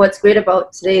what's great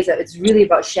about today is that it's really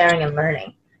about sharing and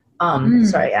learning.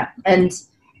 Sorry, yeah,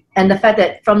 and the fact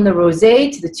that from the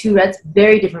rosé to the two reds,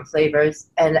 very different flavors,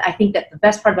 and I think that the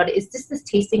best part about it is just this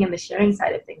tasting and the sharing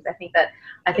side of things. I think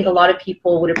a lot of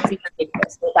people would appreciate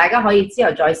this. 大家可以之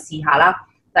後再試下啦，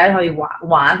大家可以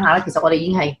玩下啦。其實我哋已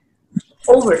經係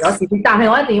over 咗少少，但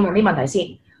係我一定要問啲問題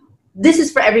先。This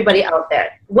is for everybody out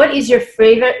there. What is your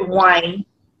favorite wine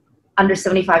under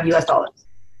 $75 US?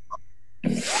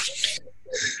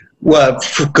 Well,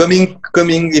 coming,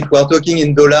 if we're talking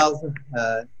in dollars,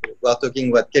 we're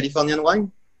talking what, Californian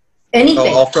wine?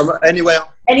 Anything. Or from anywhere?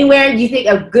 Anywhere you think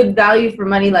a good value for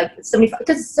money, like 75,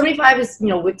 because 75 is, you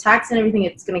know, with tax and everything,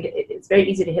 it's very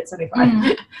ezy to hit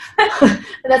 75. And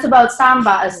that's about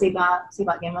samba,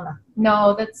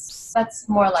 No, that's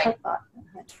more like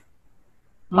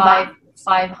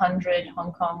 500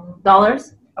 Hong Kong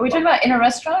dollars. Are we talking about in a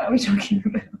restaurant? Or are we talking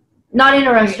about? Not in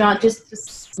a restaurant,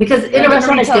 just because in a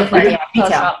restaurant it's different. Yeah,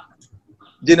 retail.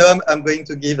 You know, I'm going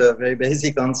to give a very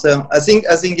basic answer. I think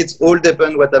it's all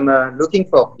depend what I'm looking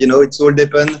for. You know, it's all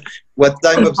depend what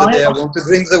time of the day I want to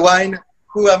drink the wine,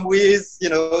 who I'm with, you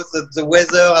know, the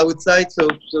weather outside. So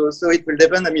it will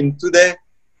depend. I mean, today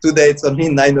it's only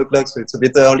 9 o'clock, so it's a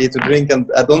bit early to drink, and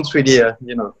I don't really,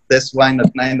 you know, test wine at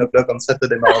 9 o'clock on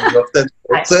Saturday morning often.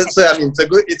 So I mean,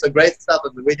 it's a great start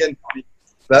of the weekend for me.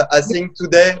 But I think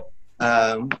today,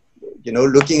 you know,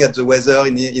 looking at the weather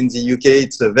in the UK,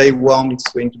 it's very warm.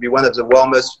 It's going to be one of the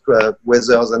warmest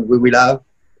weathers, and we will have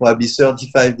probably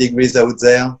 35 degrees out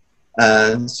there.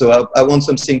 So I want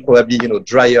something probably, you know,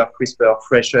 drier, crisper,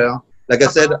 fresher. Like I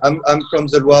said, I'm from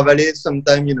the Loire Valley.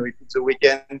 Sometime, you know, if it's a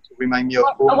weekend to remind me of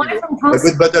home, you know, a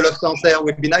good bottle of Sancerre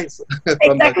would be nice.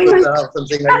 From Exactly. or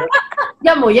something like that. 一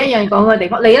模一樣講嘅地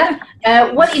方。你咧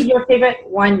what is your favorite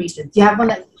wine region? Do you have one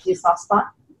that is your soft spot?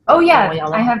 Oh yeah,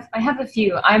 I have a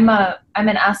few. I'm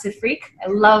an acid freak. I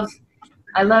love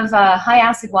high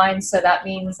acid wines, so that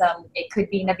means it could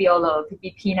be Nebbiolo, it could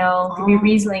be Pinot, it could be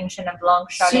Riesling, Chenin Blanc,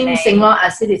 Chardonnay. 酸性咯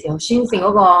acidity 酸性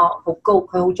嗰個好高，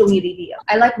佢好中意呢啲啊。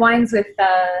I like wines with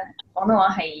講到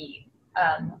話係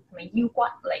腰骨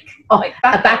like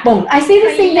a backbone. I say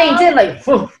the same thing, 即係 like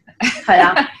係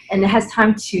啊 and it has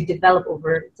time to develop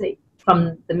over 即係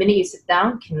from the minute you sit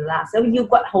down can last. 有腰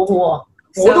骨好好喎。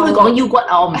我都會講腰骨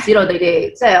啊！我唔知道你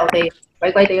哋即係我哋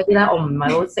鬼鬼地嗰啲咧，我唔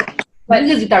係好識。But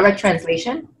this is direct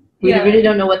translation. We really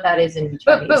don't know what that is in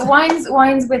Chinese. But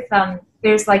wines with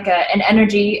there's like an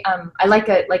energy. I like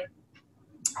a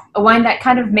wine that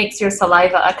kind of makes your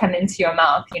saliva come into your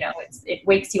mouth. You know, it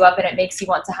wakes you up and it makes you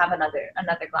want to have another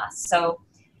glass. So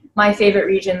my favorite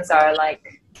regions are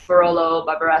like Barolo,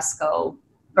 Barbaresco,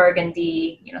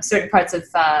 Burgundy, you know, certain parts of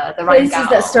the Rhine. Places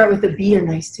that start with a B are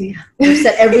nice to you. You've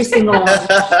said every single one.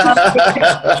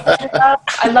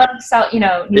 I love South, you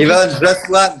know.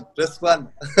 Yvonne, just one.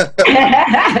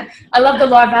 I love the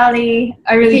Loire Valley.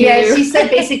 I really do. Yeah, she said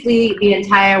basically the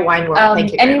entire wine world.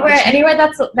 Thank you anywhere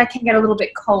that can get a little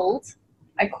bit cold,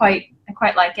 I quite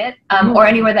like it. Or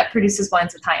anywhere that produces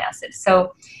wines with high acid.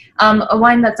 So, a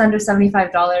wine that's under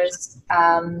 $75.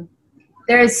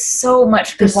 There is so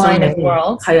much good wine in the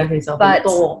world,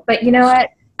 but you know what?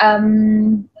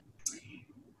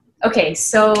 Okay,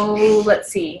 so let's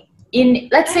see.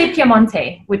 Let's say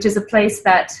Piemonte, which is a place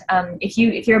that if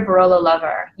you're a Barolo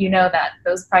lover, you know that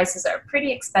those prices are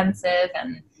pretty expensive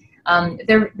and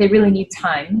they really need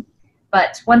time.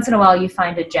 But once in a while, you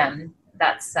find a gem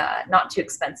that's not too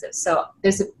expensive. So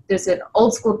there's an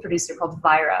old school producer called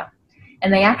Vira,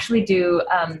 and they actually do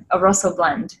a Rosso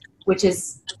blend, which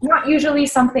is not usually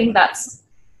something that's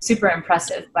super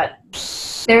impressive, but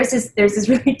theirs is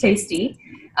really tasty.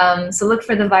 So look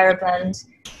for the Vira blend.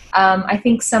 I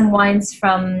think some wines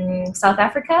from South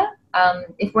Africa.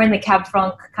 If we're in the Cab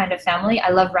Franc kind of family, I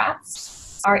love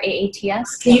Rats,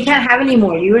 R-A-A-T-S. So you can't have any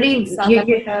more. You're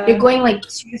going like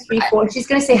 2, 3, 4. She's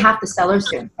gonna say half the cellar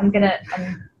soon.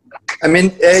 I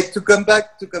mean, to come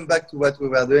back to what we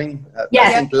were doing,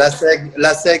 I think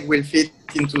Laseg will fit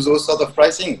into those sort of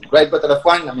pricing. Great bottle of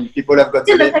wine. I mean, people have got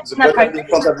the bottle in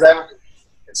front of them.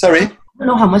 Sorry? I don't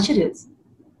know how much it is.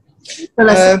 No,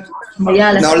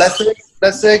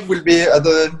 Laseg will be, I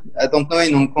don't know,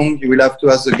 in Hong Kong, you will have to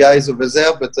ask the guys over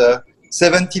there, but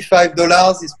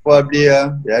 $75 is probably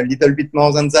a little bit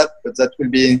more than that, but that will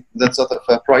be that sort of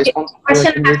price point.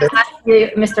 Question I have to ask you,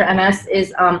 Mr. MS,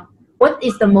 is what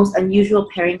is the most unusual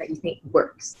pairing that you think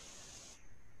works?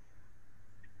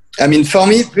 I mean, for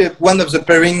me, one of the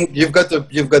pairing, you've got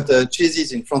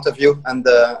cheeses in front of you, and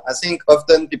I think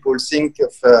often people think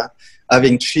of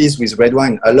having cheese with red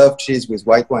wine. I love cheese with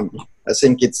white wine. I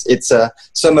think it's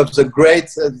some of the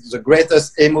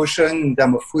greatest emotion in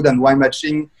terms of food and wine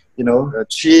matching. You know,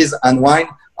 cheese and wine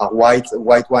are white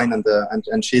wine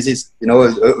and cheeses. You know,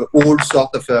 all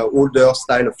sort of older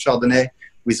style of Chardonnay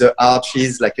with a hard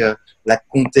cheese like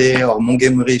Comté or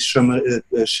Montgomery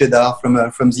cheddar from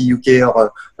the UK,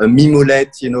 or a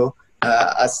Mimolette. You know,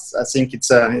 I think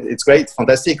it's great,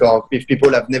 fantastic. Or if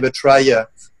people have never tried,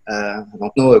 I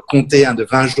don't know, a Comté and a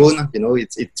vin jaune. You know,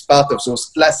 it's part of those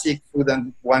classic food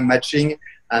and wine matching.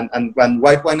 And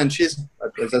white wine and cheese,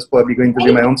 that's probably going to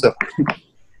be my answer.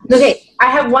 Okay, I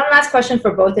have one last question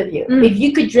for both of you. If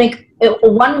you could drink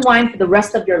one wine for the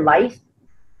rest of your life,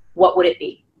 what would it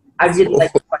be? I really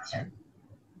like the question.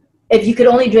 If you could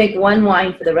only drink one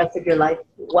wine for the rest of your life,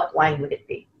 what wine would it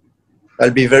be? I'll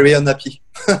be very unhappy.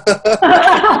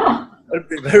 I'll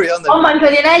be very unhappy. 我問佢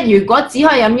哋咧，如果只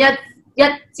可以飲一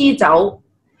支酒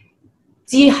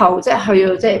之後，即係去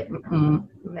到即係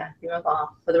咩啊？點樣講啊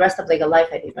 ？For the rest of 你嘅 life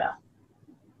係點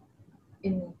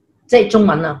樣？即係中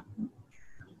文啊！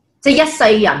即係一世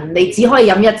人，你只可以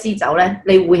飲一支酒咧，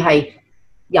你會係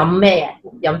飲咩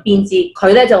嘢？飲邊支？佢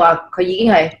咧就話佢已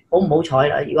經係好唔好彩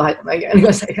啦。如果係咁樣呢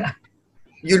個世界。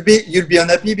You'll be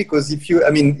unhappy because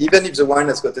I mean, even if the wine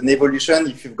has got an evolution,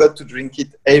 if you've got to drink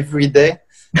it every day,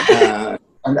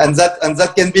 and that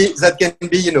can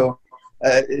be, you know,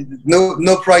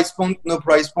 no price point.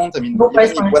 I mean, no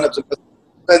price point. One of the most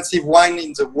expensive wine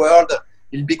in the world,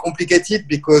 it'll be complicated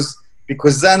because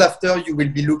then after you will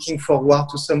be looking forward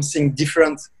to something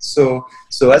different. So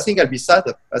I think I'll be sad.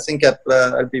 I think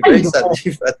I'll be very sad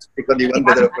if I take only one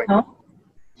bottle of wine.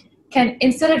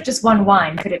 Instead of just one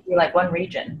wine, could it be like one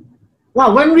region?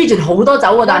 Wow, one region 好多酒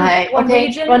喎，但係 one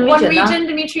region.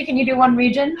 Dimitri, can you do one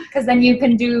region? Because then you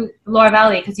can do Loire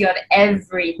Valley because you have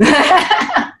everything.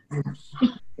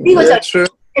 呢個就係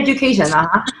education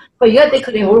啊嚇。佢而家佢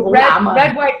哋好慘啊。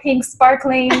Red, white, pink,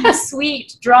 sparkling,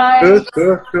 sweet, dry.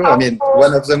 True. I mean,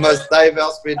 one of the most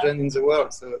diverse regions in the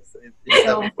world. So it's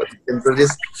what you can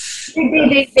produce.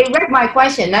 They read my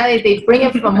question. They bring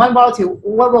it from one bottle to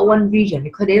what about one region?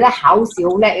 佢哋咧考試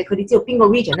好叻嘅，佢哋知道邊個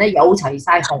region 咧有齊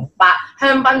晒紅白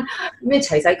香檳咩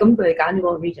齊晒，咁佢哋揀咗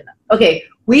嗰個 region 啦。Okay,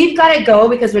 we've got to go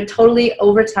because we're totally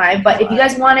over time. But if you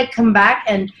guys want to come back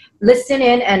and listen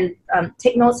in and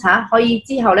take notes 嚇，可以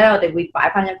之後咧我哋會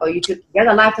擺翻一個 YouTube 而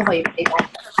家個 live 都可以俾大家。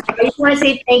I just want to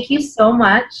say thank you so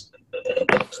much.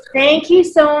 Thank you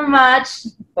so much,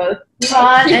 both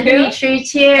Yvonne and Dimitri.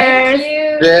 Cheers.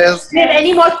 Yes. If you have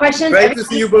any more questions, great to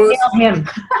see you both. Email him.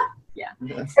 Yeah.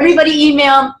 Everybody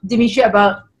email Dimitri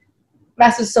about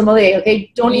Master Sommelier,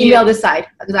 okay? Don't email this side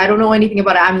because I don't know anything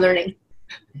about it. I'm learning.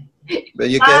 But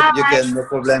you can, no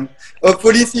problem.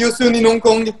 Hopefully see you soon in Hong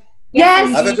Kong.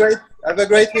 Yes. Have a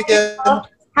great weekend.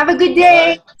 Have a good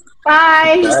day.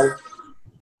 Bye. Bye.